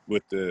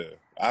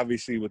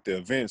 obviously with the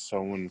events.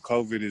 So when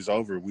COVID is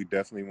over, we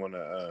definitely want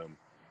to,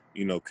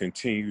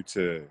 continue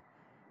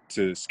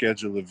to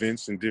schedule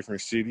events in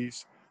different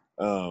cities.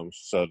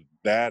 So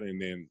that,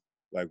 and then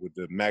like with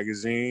the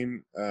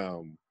magazine,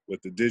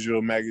 with the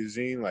digital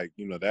magazine, like,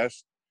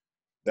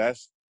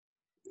 that's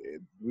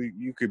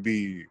you could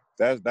be,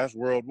 that's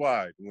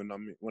worldwide.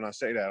 When I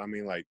say that, I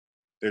mean, like,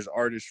 there's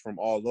artists from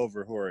all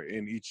over who are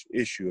in each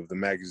issue of the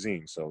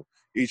magazine. So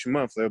each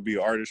month there'll be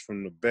artists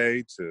from the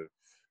Bay to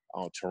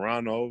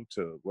Toronto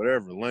to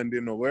whatever,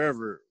 London or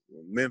wherever,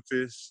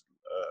 Memphis,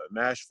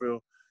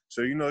 Nashville.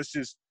 So, it's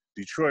just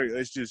Detroit.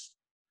 It's just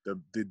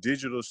the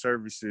digital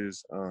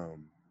services.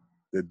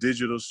 The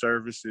digital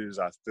services,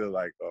 I feel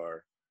like,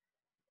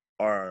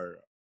 are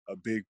a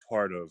big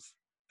part of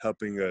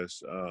helping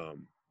us,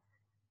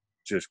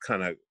 just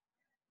kind of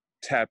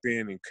tap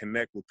in and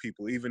connect with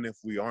people, even if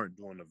we aren't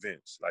doing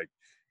events. Like,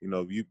 you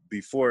know,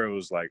 before it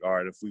was like, all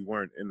right, if we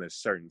weren't in a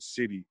certain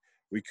city,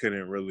 we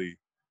couldn't really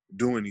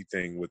do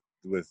anything with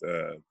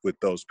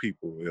those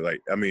people.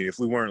 Like, I mean, if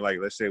we weren't, like,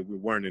 let's say we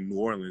weren't in New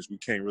Orleans, we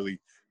can't really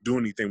do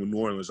anything with New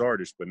Orleans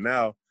artists. But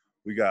now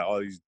we got all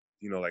these,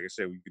 you know, like I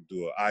said, we could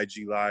do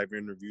IG live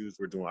interviews.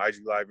 We're doing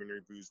IG live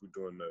interviews. We're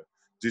doing the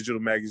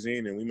digital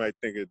magazine, and we might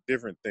think of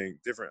different things,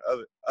 different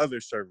other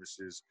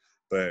services,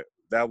 but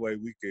that way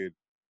we could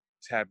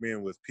tap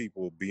in with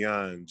people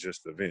beyond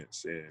just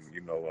events. And, you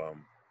know,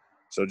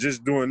 so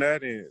just doing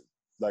that, and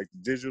like the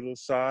digital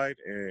side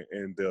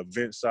and the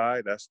event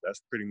side, that's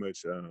pretty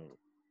much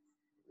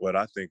what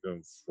I think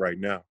of right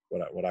now,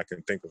 what I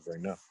can think of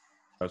right now.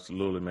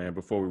 Absolutely, man.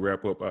 Before we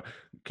wrap up,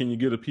 can you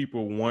give the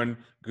people one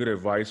good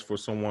advice for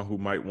someone who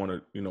might want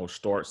to, you know,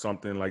 start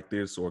something like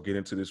this or get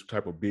into this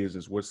type of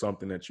business? What's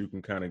something that you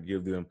can kind of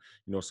give them,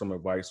 you know, some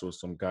advice or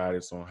some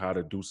guidance on how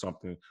to do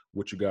something,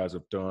 what you guys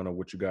have done or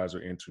what you guys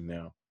are into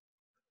now?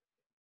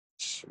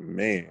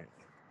 Man,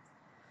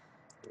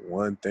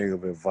 one thing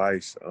of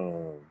advice,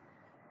 man,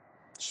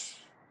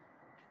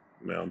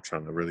 I'm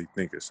trying to really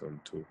think of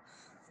something too.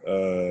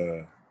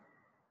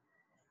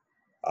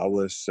 I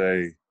would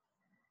say,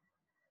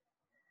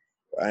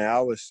 and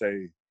I would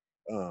say,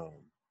 um,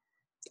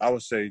 I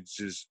would say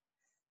just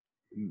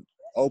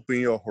open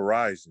your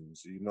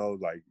horizons. You know,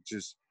 like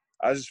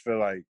I just feel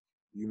like,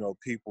 you know,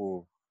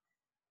 people,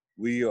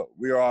 we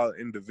are all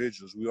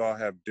individuals. We all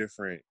have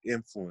different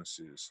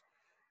influences,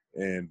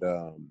 and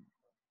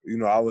you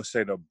know, I would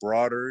say the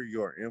broader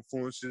your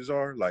influences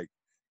are, like,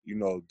 you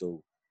know,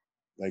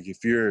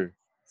 if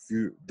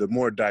you the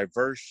more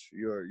diverse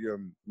your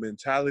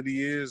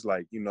mentality is,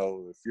 like, you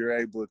know, if you're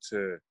able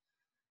to,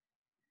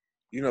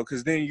 you know,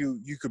 because then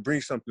you could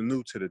bring something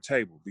new to the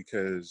table.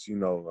 Because, you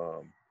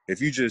know,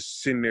 if you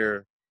just sitting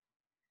there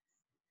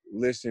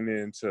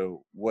listening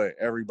to what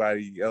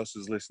everybody else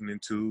is listening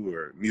to,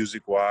 or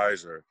music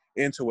wise, or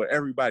into what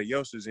everybody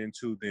else is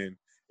into, then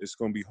it's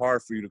going to be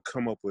hard for you to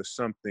come up with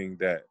something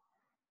that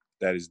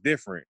is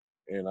different.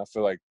 And I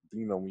feel like,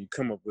 you know, when you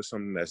come up with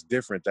something that's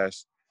different,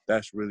 that's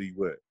really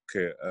what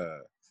could,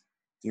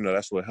 you know,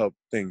 that's what helped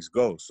things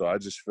go. So I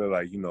just feel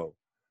like, you know,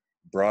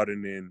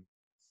 broadening,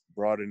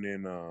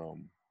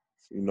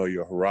 you know,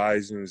 your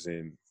horizons,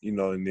 and, you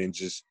know, and then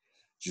just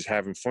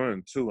having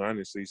fun too,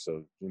 honestly.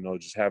 So, you know,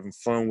 just having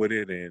fun with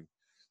it. And,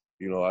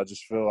 you know, I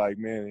just feel like,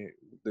 man,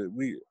 that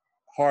we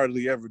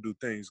hardly ever do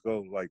things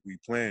go like we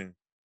plan.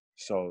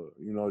 So,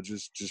 you know,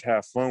 just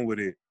have fun with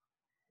it,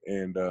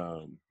 and,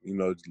 you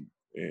know,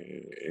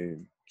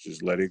 and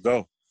just let it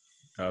go.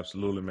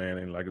 Absolutely, man.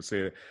 And like I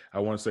said, I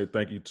want to say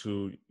thank you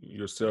to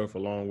yourself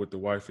along with the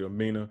wife,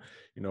 Amina.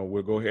 You know,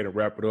 we'll go ahead and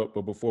wrap it up.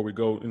 But before we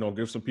go, you know,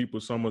 give some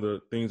people some of the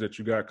things that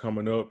you got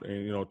coming up,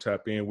 and, you know,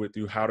 tap in with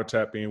you, how to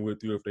tap in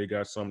with you if they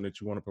got something that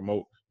you want to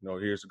promote. You know,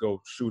 here's to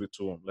go. Shoot it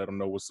to them. Let them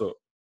know what's up.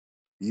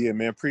 Yeah,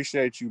 man.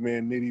 Appreciate you,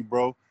 man. Nitty,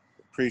 bro.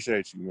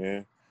 Appreciate you,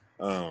 man.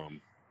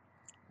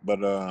 But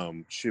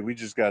shit, we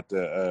just got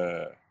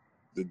the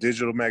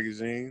digital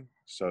magazine.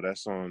 So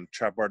that's on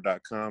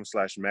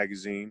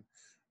TrapxArt.com/magazine.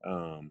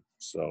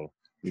 So,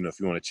 you know, if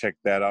you want to check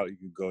that out, you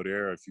can go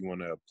there. If you want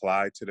to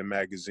apply to the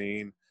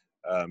magazine,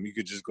 you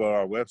could just go to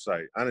our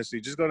website. Honestly,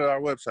 just go to our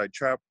website,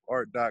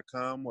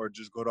 TrapxArt.com, or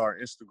just go to our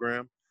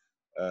Instagram,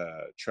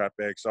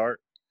 TrapxArt,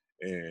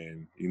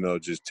 and, you know,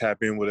 just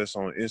tap in with us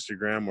on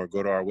Instagram, or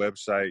go to our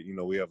website. You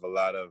know, we have a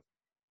lot of,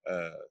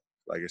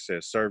 like I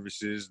said,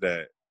 services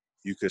that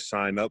you could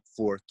sign up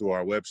for through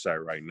our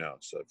website right now.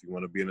 So if you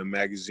want to be in a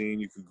magazine,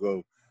 you could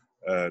go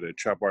to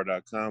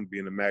TrapxArt.com, be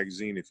in a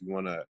magazine. If you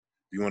want to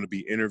be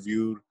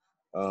interviewed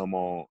on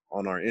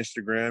our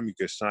Instagram, you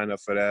could sign up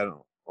for that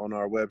on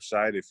our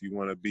website. If you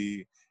want to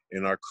be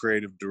in our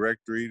creative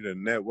directory to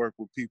network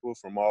with people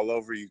from all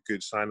over, you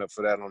could sign up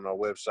for that on our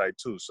website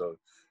too. So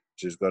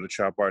just go to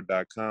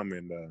TrapxArt.com,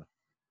 and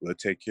we'll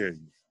take care of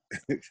you.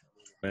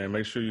 Man,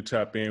 make sure you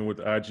tap in with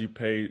the IG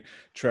page,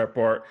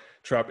 TrapxArt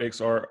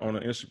on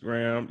the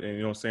Instagram. And, you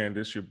know what I'm saying,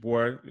 this your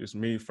boy. It's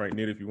me, Frank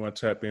Nitt. If you want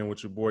to tap in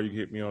with your boy, you can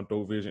hit me on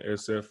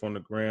DopeVisionSF on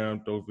the gram,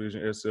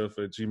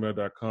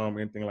 DopeVisionSF@gmail.com,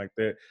 anything like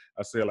that.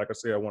 Like I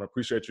said, I want to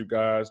appreciate you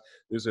guys.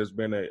 This has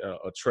been a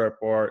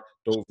TrapxArt,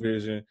 Dope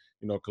Vision,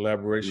 you know,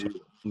 collaboration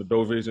on the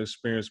Dope Vision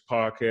Experience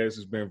podcast.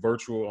 It's been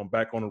virtual. I'm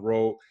back on the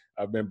road.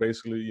 I've been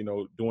basically, you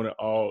know, doing it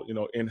all, you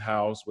know,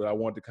 in-house, but I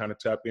wanted to kind of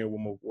tap in with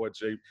my boy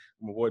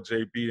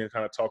JB, and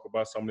kind of talk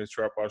about some of this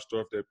trap art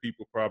stuff that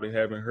people probably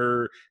haven't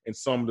heard in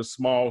some of the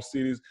small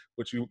cities.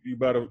 But you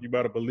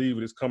better believe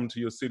it is coming to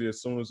your city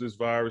as soon as this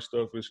virus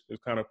stuff is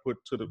kind of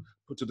put to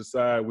the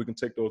side. We can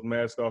take those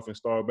masks off and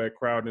start back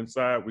crowding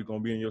inside. We're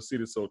gonna be in your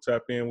city, so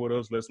tap in with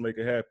us. Let's make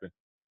it happen.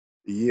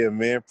 Yeah,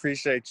 man.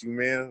 Appreciate you,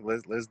 man.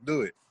 Let's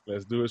do it.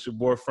 Let's do it. It's your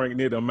boy Frank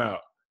Nitt. I'm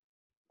out.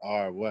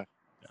 All right, what?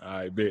 All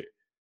right, bet.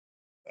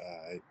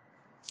 All right.